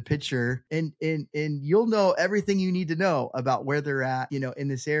 into the picture, and you'll know everything you need to know about where they're at, in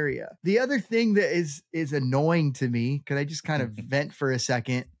this area. The other thing that is annoying to me, could I just kind of vent for a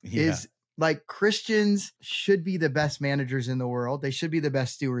second, is like Christians should be the best managers in the world. They should be the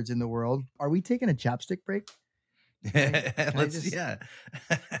best stewards in the world. Are we taking a chapstick break?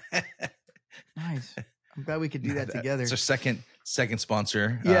 Nice. I'm glad we could do that together. It's our second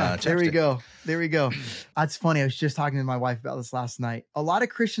sponsor. Yeah, there we go. That's funny. I was just talking to my wife about this last night. A lot of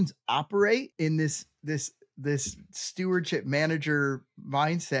Christians operate in this stewardship manager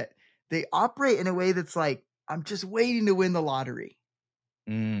mindset. They operate in a way that's like, I'm just waiting to win the lottery.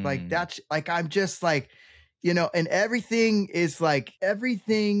 Like that's like, I'm just like, and everything is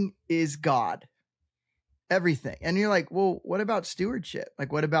God. Everything. And you're like, well, what about stewardship?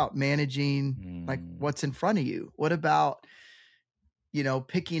 Like, what about managing like what's in front of you? What about,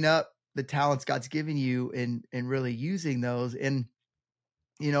 picking up the talents God's given you and really using those? And,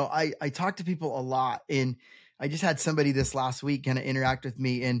 I talk to people a lot, and I just had somebody this last week kind of interact with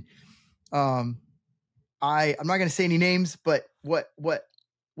me, and I'm not going to say any names, but what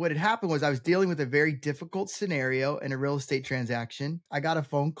had happened was I was dealing with a very difficult scenario in a real estate transaction. I got a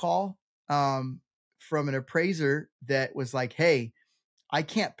phone call from an appraiser that was like, hey, I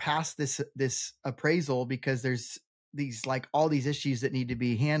can't pass this appraisal because there's these like all these issues that need to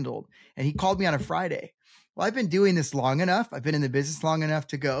be handled. And he called me on a Friday. Well, I've been doing this long enough. I've been in the business long enough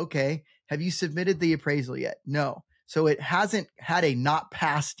to go, okay, have you submitted the appraisal yet? No. So it hasn't had a not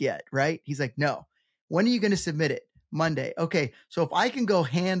passed yet, right? He's like, no. When are you going to submit it? Monday. Okay. So if I can go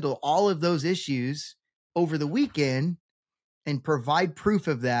handle all of those issues over the weekend and provide proof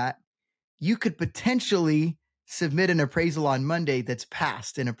of that, you could potentially submit an appraisal on Monday that's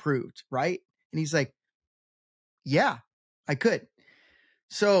passed and approved, right? And he's like, yeah, I could.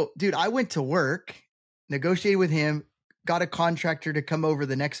 So, dude, I went to work, negotiated with him, got a contractor to come over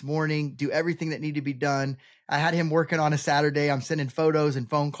the next morning, do everything that needed to be done. I had him working on a Saturday. I'm sending photos and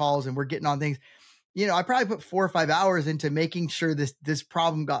phone calls, and we're getting on things. I probably put 4 or 5 hours into making sure this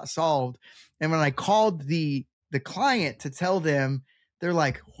problem got solved. And when I called the client to tell them, they're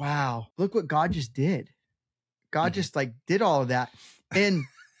like, wow, look what God just did. God just like did all of that. And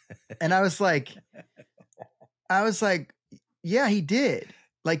I was like, yeah, he did.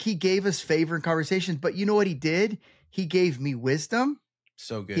 Like he gave us favor in conversations, but you know what he did? He gave me wisdom.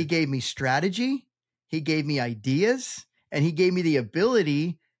 So good. He gave me strategy. He gave me ideas, and he gave me the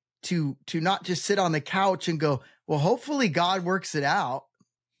ability to not just sit on the couch and go, well, hopefully God works it out.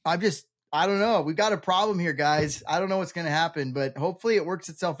 I don't know. We've got a problem here, guys. I don't know what's going to happen, but hopefully it works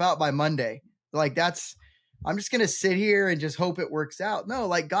itself out by Monday. Like I'm just going to sit here and just hope it works out. No,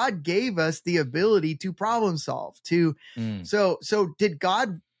 like God gave us the ability to problem solve so did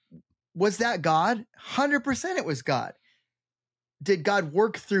God, was that God? 100% it was God. Did God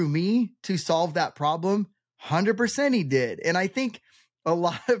work through me to solve that problem? 100% he did. And I think a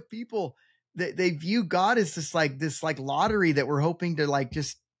lot of people, they view God as this lottery that we're hoping to like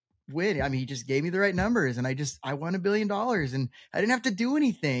just win. I mean, he just gave me the right numbers and I won $1 billion and I didn't have to do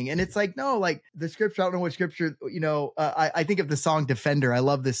anything. And it's like, no, like the scripture, I don't know what scripture, I think of the song Defender. I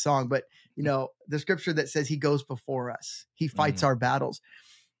love this song, but the scripture that says he goes before us, he fights our battles.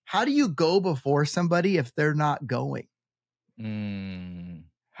 How do you go before somebody if they're not going?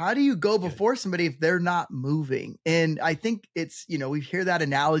 How do you go before somebody if they're not moving? And I think it's, we hear that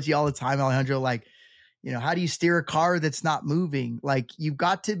analogy all the time, Alejandro, like, how do you steer a car that's not moving? Like you've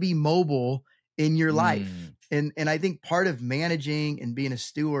got to be mobile in your life. And I think part of managing and being a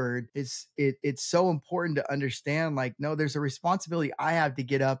steward is it's so important to understand, like, no, there's a responsibility I have to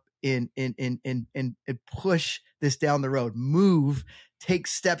get up and push this down the road, move, take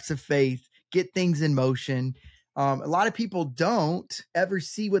steps of faith, get things in motion. A lot of people don't ever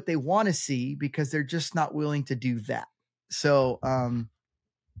see what they want to see because they're just not willing to do that. So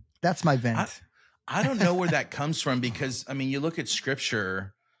that's my vent. I don't know where that comes from because, I mean, you look at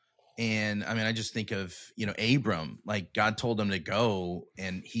scripture and I mean, I just think of, Abram, like God told him to go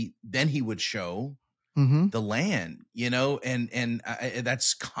and he would show the land, and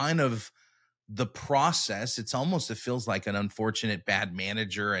that's kind of the process. It's almost, it feels like an unfortunate bad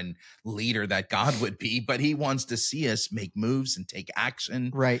manager and leader that God would be, but he wants to see us make moves and take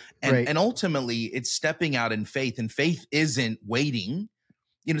action. Right. And ultimately it's stepping out in faith, and faith isn't waiting.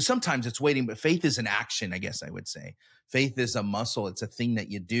 Sometimes it's waiting, but faith is an action, I guess I would say. Faith is a muscle. It's a thing that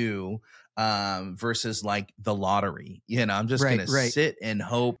you do versus like the lottery. I'm just going to sit and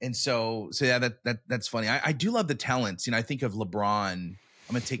hope. And so yeah, that's funny. I do love the talents. I think of LeBron.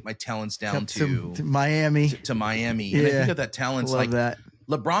 I'm going to take my talents down to Miami. To Miami. Yeah. And I think of that talents like that.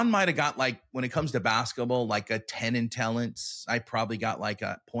 LeBron might have got, like, when it comes to basketball, like a 10 in talents. I probably got like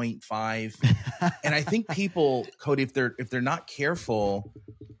a 0.5. And I think people, Cody, if they're not careful,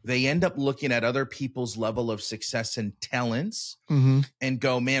 they end up looking at other people's level of success and talents and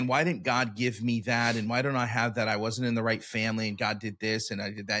go, man, why didn't God give me that? And why don't I have that? I wasn't in the right family and God did this and I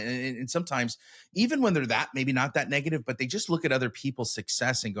did that. And sometimes even when they're maybe not that negative, but they just look at other people's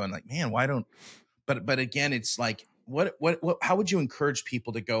success and going like, man, why don't, but again, it's like, what, how would you encourage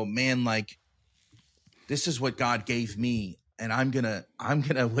people to go, man, like, this is what God gave me. And I'm gonna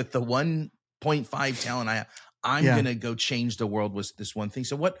with the 1.5 talent I'm going to go change the world with this one thing.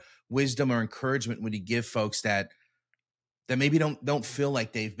 So what wisdom or encouragement would you give folks that maybe don't feel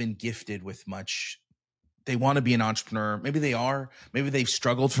like they've been gifted with much? They want to be an entrepreneur. Maybe they are. Maybe they've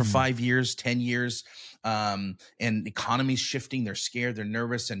struggled for 5 years, 10 years, and the economy's shifting. They're scared. They're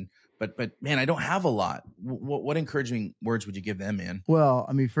nervous. But man, I don't have a lot. What encouraging words would you give them, man? Well,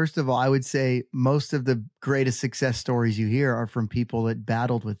 I mean, first of all, I would say most of the greatest success stories you hear are from people that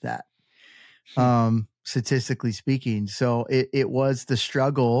battled with that. Statistically speaking. So it was the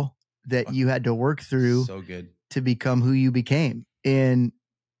struggle that you had to work through to become who you became. And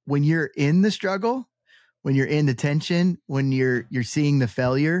when you're in the struggle, when you're in the tension, when you're seeing the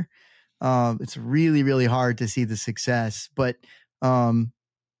failure, it's really, really hard to see the success. But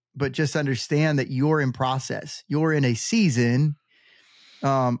just understand that you're in process. You're in a season.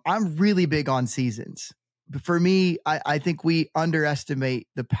 I'm really big on seasons. For me, I think we underestimate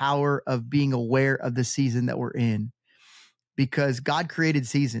the power of being aware of the season that we're in, because God created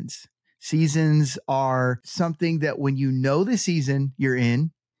seasons. Seasons are something that when you know the season you're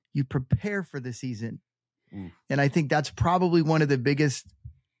in, you prepare for the season. And I think that's probably one of the biggest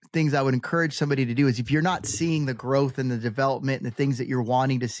things I would encourage somebody to do is, if you're not seeing the growth and the development and the things that you're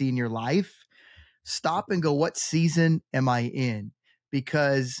wanting to see in your life, stop and go, what season am I in?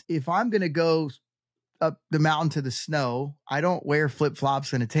 Because if I'm going to go up the mountain to the snow, I don't wear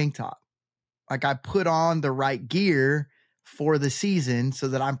flip-flops and a tank top. Like, I put on the right gear for the season so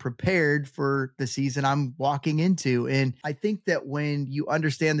that I'm prepared for the season I'm walking into. And I think that when you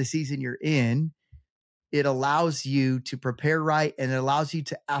understand the season you're in, it allows you to prepare right, and it allows you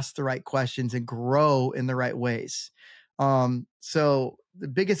to ask the right questions and grow in the right ways. So the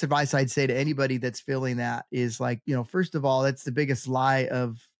biggest advice I'd say to anybody that's feeling that is like, first of all, that's the biggest lie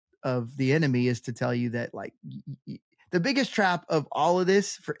of the enemy, is to tell you that like the biggest trap of all of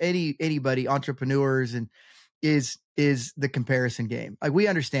this for anybody, entrepreneurs, and is the comparison game. Like, we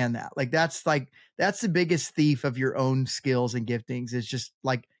understand that. Like that's the biggest thief of your own skills and giftings, is just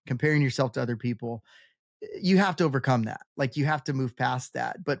like comparing yourself to other people. You have to overcome that. Like, you have to move past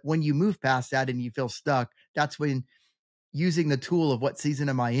that. But when you move past that and you feel stuck, that's when, using the tool of what season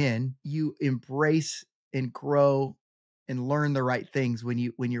am I in, you embrace and grow and learn the right things when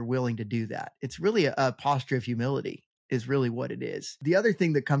you're willing to do that. It's really a posture of humility is really what it is. The other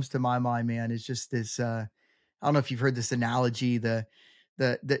thing that comes to my mind, man, is just this, I don't know if you've heard this analogy,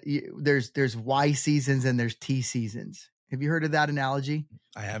 there's Y seasons and there's T seasons. Have you heard of that analogy?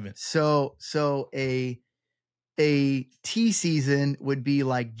 I haven't. So a T season would be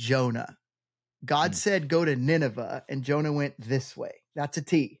like Jonah. God said, go to Nineveh, and Jonah went this way. That's a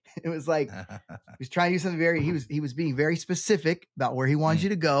T. It was like, he was trying to do something he was being very specific about where he wanted you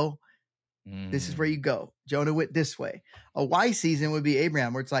to go. This is where you go. Jonah went this way. A Y season would be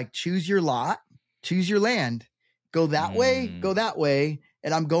Abraham, where it's like, choose your lot, choose your land, go that way,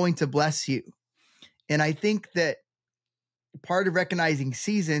 and I'm going to bless you. And I think that part of recognizing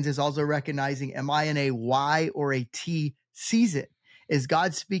seasons is also recognizing, am I in a Y or a T season? Is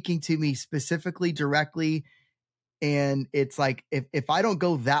God speaking to me specifically, directly? And it's like, if I don't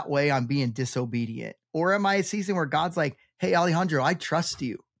go that way, I'm being disobedient. Or am I a season where God's like, hey, Alejandro, I trust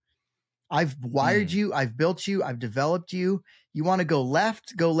you. I've wired you. I've built you. I've developed you. You want to go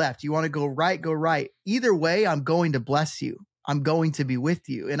left, go left. You want to go right. Either way, I'm going to bless you. I'm going to be with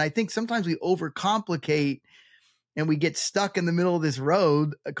you. And I think sometimes we overcomplicate and we get stuck in the middle of this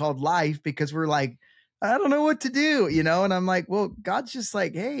road called life, because we're like, I don't know what to do, And I'm like, well, God's just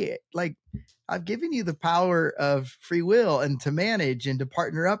like, hey, like, I've given you the power of free will and to manage and to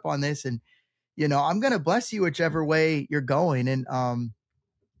partner up on this. And, I'm going to bless you whichever way you're going. And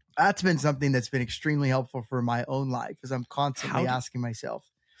that's been something that's been extremely helpful for my own life, as I'm constantly asking myself.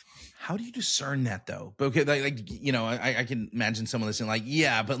 How do you discern that though? Because I can imagine someone listening like,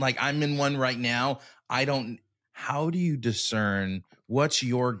 yeah, but like I'm in one right now. How do you discern? What's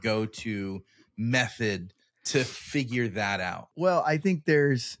your go-to method to figure that out? Well, I think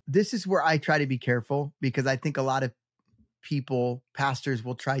this is where I try to be careful, because I think a lot of pastors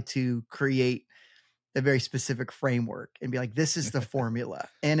will try to create a very specific framework and be like, this is the formula.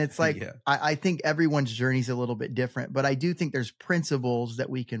 And it's like, yeah. I think everyone's journey is a little bit different, but I do think there's principles that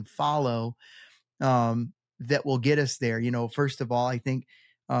we can follow that will get us there. First of all, I think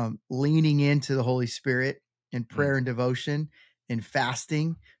leaning into the Holy Spirit in prayer and devotion and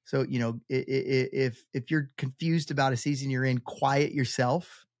fasting. So, if you're confused about a season you're in, quiet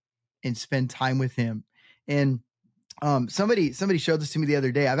yourself and spend time with him. And somebody showed this to me the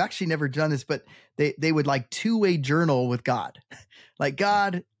other day. I've actually never done this, but they would like two-way journal with God. Like,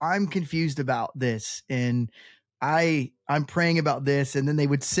 God, I'm confused about this, and I'm praying about this. And then they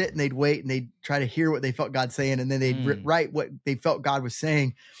would sit and they'd wait and they'd try to hear what they felt God saying, and then they'd write what they felt God was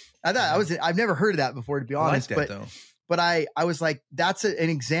saying. I thought I've never heard of that before, to be honest. I like that, though. But I was like, that's an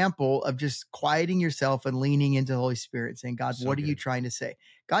example of just quieting yourself and leaning into the Holy Spirit, saying, God, what are you trying to say?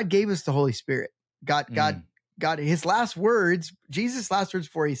 God gave us the Holy Spirit. God, his last words, Jesus' last words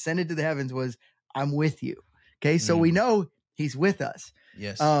before he ascended to the heavens was, I'm with you. Okay. So we know he's with us.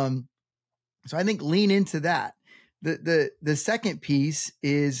 Yes. So I think lean into that. The second piece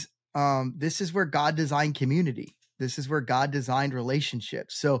is, this is where God designed community. This is where God designed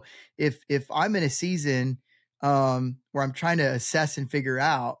relationships. So if I'm in a season, where I'm trying to assess and figure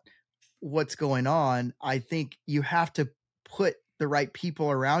out what's going on, I think you have to put the right people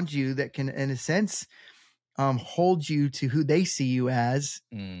around you that can, in a sense, hold you to who they see you as,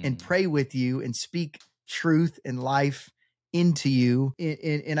 and pray with you and speak truth and life into you.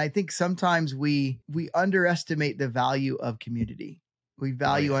 And I think sometimes we underestimate the value of community. We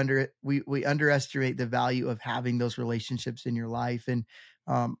we underestimate the value of having those relationships in your life. And,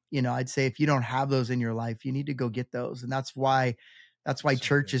 I'd say if you don't have those in your life, you need to go get those. And that's why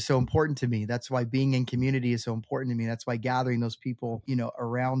church is so important to me. That's why being in community is so important to me. That's why gathering those people,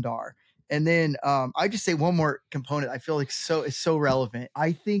 around are. And then I just say one more component I feel like is so relevant.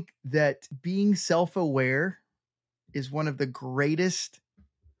 I think that being self-aware is one of the greatest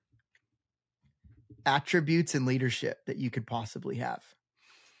attributes in leadership that you could possibly have.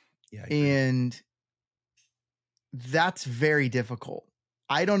 Yeah. And that's very difficult.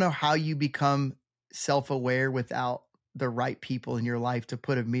 I don't know how you become self-aware without the right people in your life to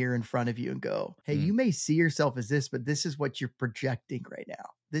put a mirror in front of you and go, hey, Mm. you may see yourself as this, but this is what you're projecting right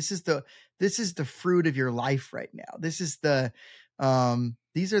now. This is the fruit of your life right now. This is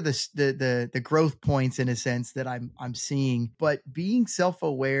these are the growth points in a sense that I'm seeing. But being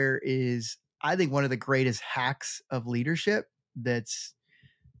self-aware is, I think, one of the greatest hacks of leadership that's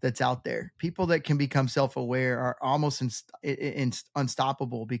out there. People that can become self-aware are almost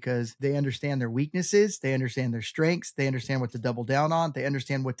unstoppable because they understand their weaknesses, they understand their strengths, they understand what to double down on, they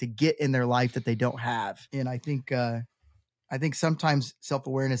understand what to get in their life that they don't have. And I think sometimes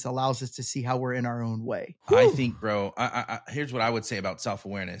self-awareness allows us to see how we're in our own way. I think, bro, here's what I would say about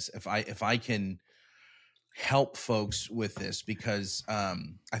self-awareness. If I can help folks with this, because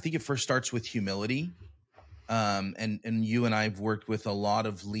I think it first starts with humility. And you and I've worked with a lot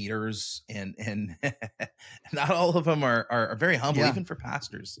of leaders, and not all of them are very humble, even for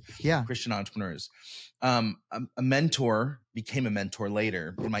pastors, Christian entrepreneurs. A mentor became a mentor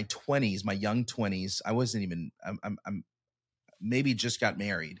later in my 20s, my young 20s. I wasn't even, I'm maybe just got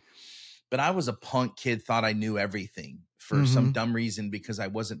married, but I was a punk kid, thought I knew everything for some dumb reason because I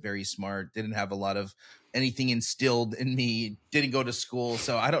wasn't very smart, didn't have a lot of anything instilled in me, didn't go to school.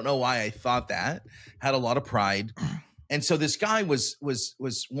 So I don't know why I thought that, had a lot of pride. And so this guy was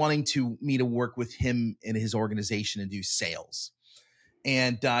wanting me to work with him in his organization and do sales.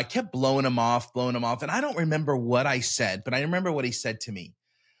 And I kept blowing him off. And I don't remember what I said, but I remember what he said to me.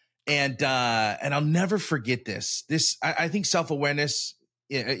 And I'll never forget this. I think self-awareness.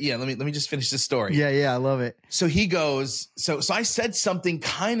 Yeah. Let me just finish the story. Yeah. I love it. So he goes, so I said something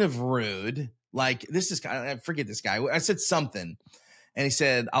kind of rude, like I forget this guy. I said something, and he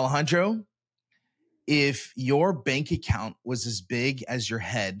said, Alejandro, if your bank account was as big as your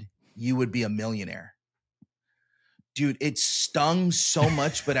head, you would be a millionaire. Dude, it stung so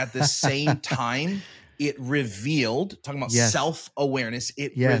much, but at the same time, it revealed, talking about self-awareness,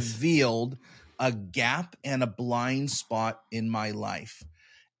 it revealed a gap and a blind spot in my life.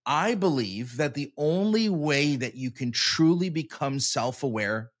 I believe that the only way that you can truly become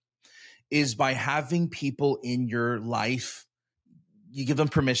self-aware is by having people in your life. You give them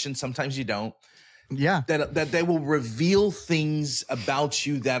permission. Sometimes you don't. Yeah. That they will reveal things about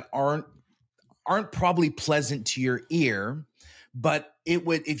you that aren't probably pleasant to your ear, but it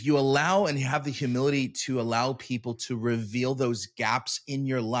would, if you allow and have the humility to allow people to reveal those gaps in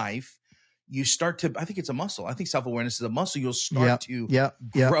your life, you start to, I think it's a muscle. I think self-awareness is a muscle. You'll start to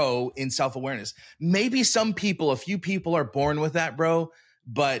grow in self-awareness. Maybe a few people are born with that, bro.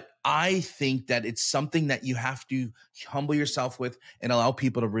 But I think that it's something that you have to humble yourself with and allow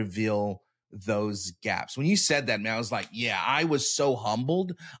people to reveal those gaps. When you said that, man, I was like, yeah, I was so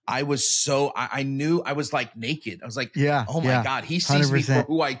humbled. I knew I was like naked. I was like, oh my God, he sees 100%. Me for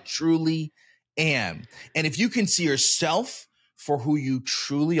who I truly am. And if you can see yourself for who you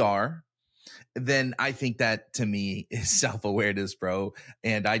truly are, then I think that to me is self-awareness, bro.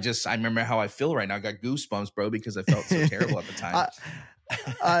 And I remember how I feel right now. I got goosebumps, bro, because I felt so terrible at the time.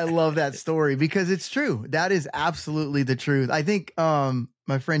 I love that story because it's true. That is absolutely the truth. I think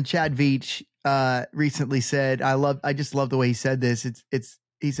my friend Chad Veach recently said, I just love the way he said this.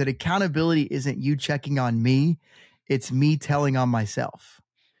 He said, accountability isn't you checking on me, it's me telling on myself.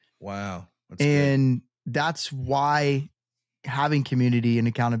 Wow. That's why having community and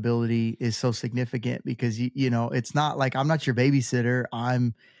accountability is so significant, because you know, it's not like I'm not your babysitter.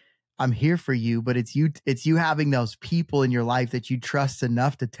 I'm here for you, but it's you having those people in your life that you trust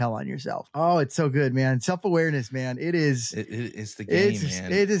enough to tell on yourself. Oh, it's so good, man. Self-awareness, man. It's the game,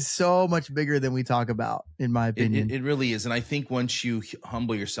 man. It is so much bigger than we talk about, in my opinion. It really is. And I think once you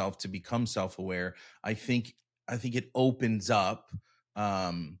humble yourself to become self-aware, I think it opens up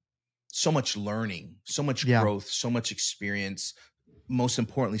so much learning, so much growth, so much experience, most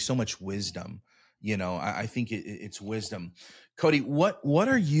importantly, so much wisdom. You know, I think it's wisdom. Cody, what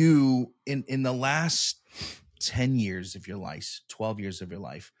are you in the last 10 years of your life, 12 years of your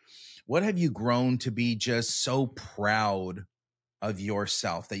life, what have you grown to be just so proud of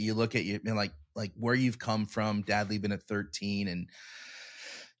yourself that you look at you and like where you've come from, dad leaving at 13, and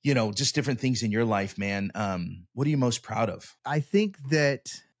you know, just different things in your life, man. What are you most proud of? I think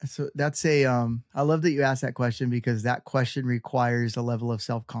that's I love that you asked that question, because that question requires a level of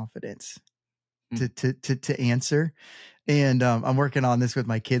self-confidence to answer. And I'm working on this with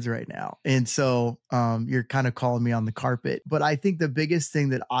my kids right now. And so you're kind of calling me on the carpet. But I think the biggest thing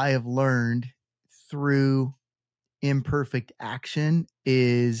that I have learned through imperfect action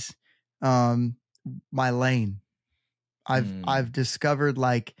is my lane. I've discovered,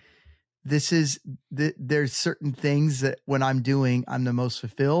 like, there's certain things that when I'm doing, I'm the most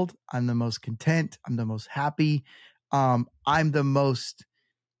fulfilled, I'm the most content, I'm the most happy. I'm the most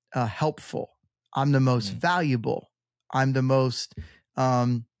helpful. I'm the most valuable. I'm the most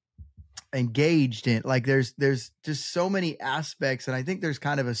engaged in. Like there's just so many aspects, and I think there's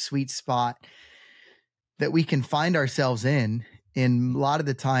kind of a sweet spot that we can find ourselves in. And a lot of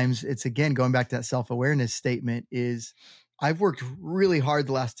the times, it's again going back to that self-awareness statement. Is I've worked really hard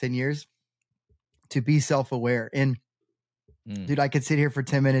the last 10 years to be self-aware. And dude, I could sit here for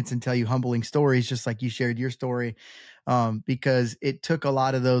 10 minutes and tell you humbling stories, just like you shared your story, because it took a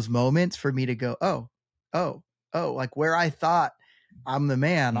lot of those moments for me to go, oh, like where I thought I'm the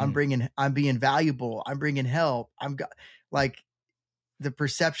man, I'm being valuable, I'm bringing help, like the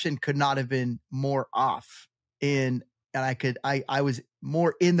perception could not have been more off. And I was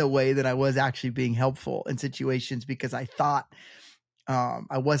more in the way than I was actually being helpful in situations because I thought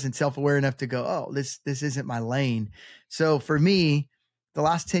I wasn't self-aware enough to go, oh, this isn't my lane. So for me, the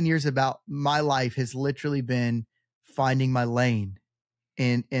last 10 years about my life has literally been finding my lane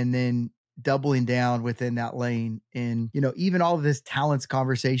and then doubling down within that lane. And, even all of this talents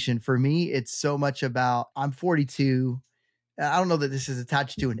conversation for me, it's so much about, I'm 42. I don't know that this is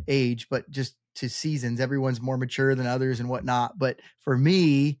attached to an age, but just to seasons. Everyone's more mature than others and whatnot. But for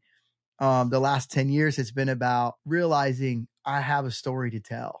me, the last 10 years has been about realizing I have a story to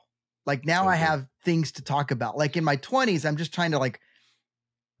tell. Like now I have things to talk about. Like in my 20s, I'm just trying to like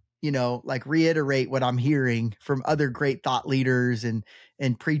reiterate what I'm hearing from other great thought leaders and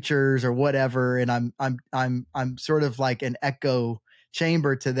preachers or whatever. And I'm sort of like an echo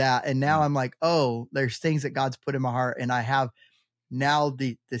chamber to that. And now I'm like, oh, there's things that God's put in my heart. And I have now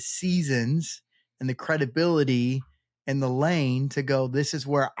the seasons and the credibility and the lane to go, this is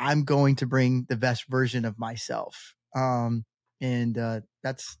where I'm going to bring the best version of myself. And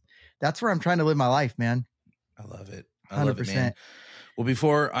that's where I'm trying to live my life, man. I love it. 100%. Man. Well,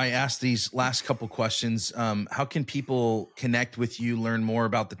 before I ask these last couple questions, how can people connect with you, learn more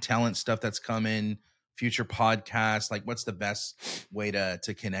about the talent stuff that's coming, future podcasts? Like what's the best way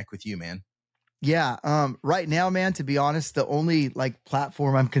to connect with you, man? Yeah. Right now, man, to be honest, the only like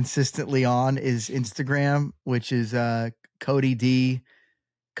platform I'm consistently on is Instagram, which is Cody.D.Williams,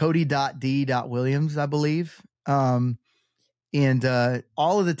 I believe. And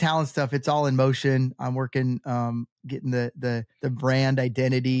all of the talent stuff, it's all in motion. I'm working, getting the brand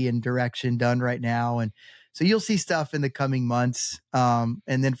identity and direction done right now. And so you'll see stuff in the coming months. And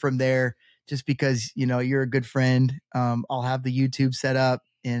then from there, just because, you're a good friend, I'll have the YouTube set up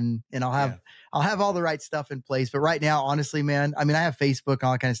and I'll have all the right stuff in place. But right now, honestly, man, I mean, I have Facebook and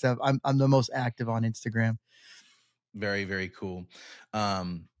all that kind of stuff. I'm the most active on Instagram. Very, very cool.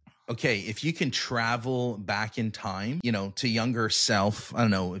 Okay, if you can travel back in time, to younger self, I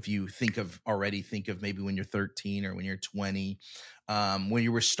don't know if you think of maybe when you're 13 or when you're 20, when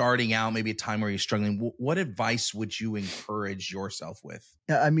you were starting out, maybe a time where you're struggling, what advice would you encourage yourself with?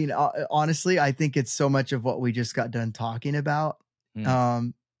 I mean, honestly, I think it's so much of what we just got done talking about,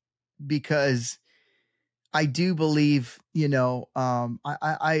 because I do believe,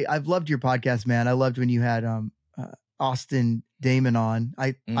 I've loved your podcast, man. I loved when you had Austin Damon on.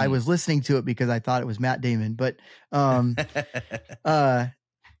 I was listening to it because I thought it was Matt Damon, but I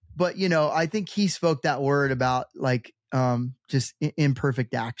think he spoke that word about like just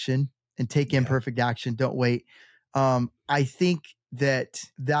imperfect action and take imperfect action. Don't wait. I think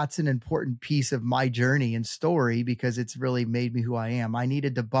that's an important piece of my journey and story because it's really made me who I am. I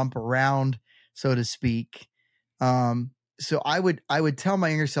needed to bump around, so to speak. So I would tell my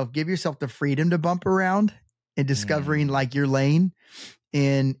younger self, give yourself the freedom to bump around and discovering like your lane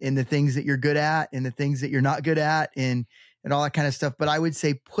in the things that you're good at and the things that you're not good at and all that kind of stuff. But I would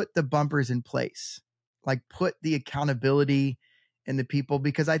say put the bumpers in place, like put the accountability in the people,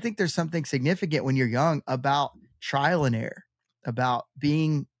 because I think there's something significant when you're young about trial and error, about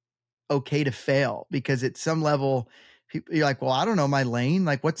being okay to fail, because at some level you're like, well, I don't know my lane.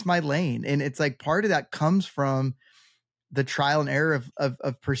 Like, what's my lane? And it's like part of that comes from the trial and error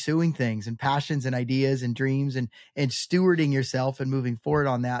of pursuing things and passions and ideas and dreams and stewarding yourself and moving forward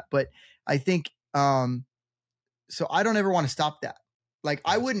on that. But I think, so I don't ever want to stop that. Like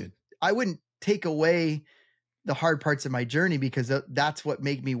I wouldn't take away the hard parts of my journey because that's what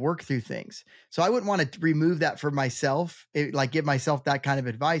made me work through things. So I wouldn't want to remove that for myself, like give myself that kind of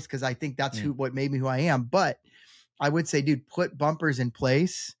advice, because I think that's what made me who I am. But I would say, dude, put bumpers in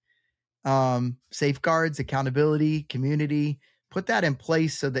place, safeguards, accountability, community, put that in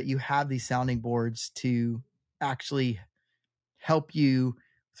place so that you have these sounding boards to actually help you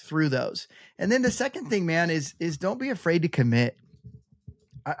through those. And then the second thing, man, is don't be afraid to commit.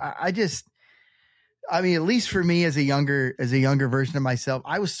 I mean, at least for me as a younger version of myself,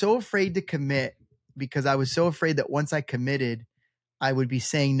 I was so afraid to commit because I was so afraid that once I committed, I would be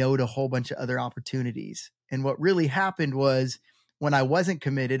saying no to a whole bunch of other opportunities. And what really happened was when I wasn't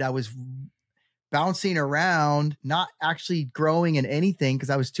committed, I was bouncing around, not actually growing in anything because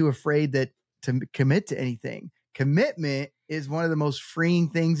I was too afraid to commit to anything. Commitment is one of the most freeing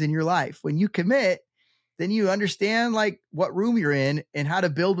things in your life. When you commit, then you understand like what room you're in and how to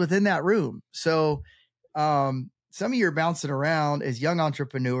build within that room. So some of you are bouncing around as young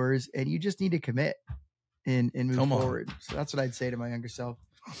entrepreneurs and you just need to commit and move forward. So that's what I'd say to my younger self.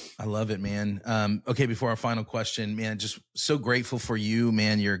 I love it, man. Okay, before our final question, man, just so grateful for you,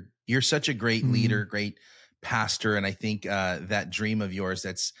 man. You're such a great leader, great pastor, and I think that dream of yours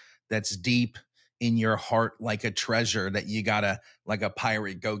that's deep in your heart, like a treasure that you gotta, like a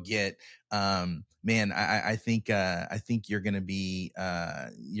pirate, go get. Man, I think you're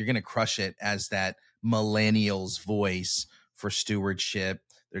gonna crush it as that millennial's voice for stewardship,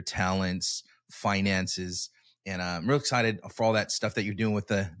 their talents, finances. And I'm real excited for all that stuff that you're doing with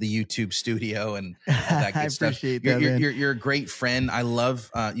the YouTube studio and all that good stuff. Appreciate that, man. You're a great friend. I love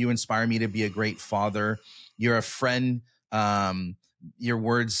you. Inspire me to be a great father. You're a friend. Your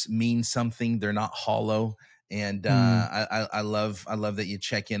words mean something. They're not hollow. And I love that you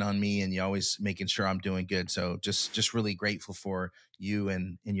check in on me and you always making sure I'm doing good. So just really grateful for you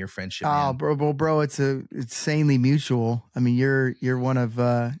and your friendship. Oh, man. bro, it's insanely mutual. I mean, you're one of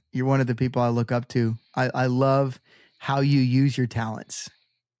the people I look up to. I love how you use your talents.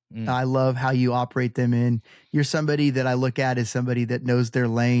 I love how you operate them in. You're somebody that I look at as somebody that knows their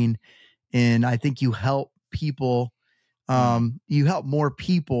lane. And I think you help people. You help more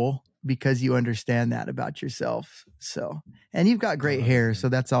people because you understand that about yourself. So, and you've got great hair. So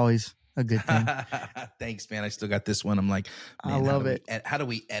that's always a good thing. Thanks, man. I still got this one. I'm like, man, I love it. How do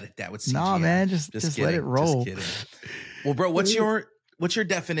we edit that with CGI? Nah, man, just let it roll. Just kidding. Well, bro, what's your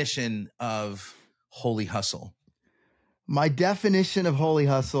definition of holy hustle? My definition of holy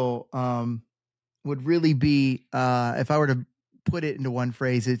hustle would really be, if I were to put it into one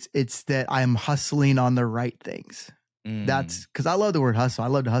phrase, it's that I'm hustling on the right things. That's because I love the word hustle. I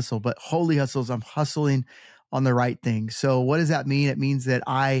love to hustle, but holy hustles, I'm hustling on the right things. So what does that mean? It means that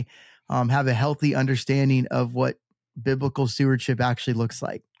I have a healthy understanding of what biblical stewardship actually looks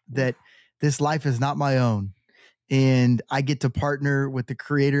like, that this life is not my own. And I get to partner with the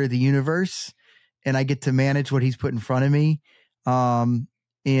creator of the universe and I get to manage what he's put in front of me. And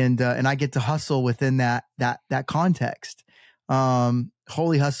I get to hustle within that context.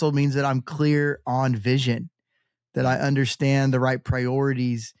 Holy hustle means that I'm clear on vision, that I understand the right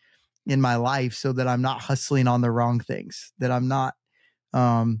priorities in my life so that I'm not hustling on the wrong things, that I'm not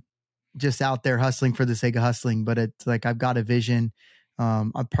just out there hustling for the sake of hustling, but it's like I've got a vision.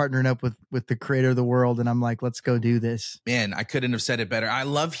 I'm partnering up with the creator of the world and I'm like, let's go do this. Man, I couldn't have said it better. I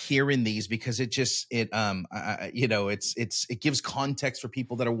love hearing these because it gives context for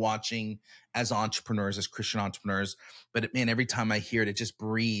people that are watching as entrepreneurs, as Christian entrepreneurs. But man, every time I hear it, it just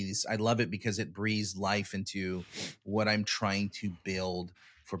breathes. I love it because it breathes life into what I'm trying to build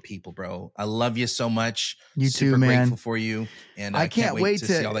for people, bro. I love you so much. You Super too, man. Grateful for you. And I can't wait to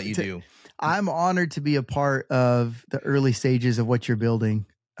see all that you do. I'm honored to be a part of the early stages of what you're building.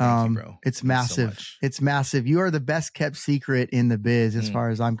 Thank you, bro. It's massive. It's massive. You are the best kept secret in the biz as far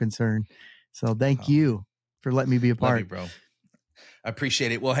as I'm concerned. So thank you for letting me be a part. Love you, bro. I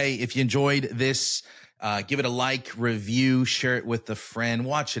appreciate it. Well, hey, if you enjoyed this, give it a like, review, share it with a friend,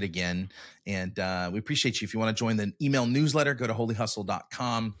 watch it again. And we appreciate you. If you want to join the email newsletter, go to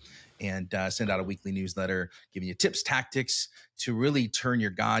holyhustle.com and send out a weekly newsletter giving you tips, tactics to really turn your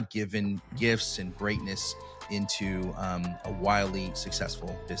God-given gifts and greatness into a wildly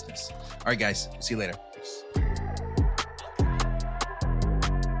successful business. All right, guys. See you later. Peace.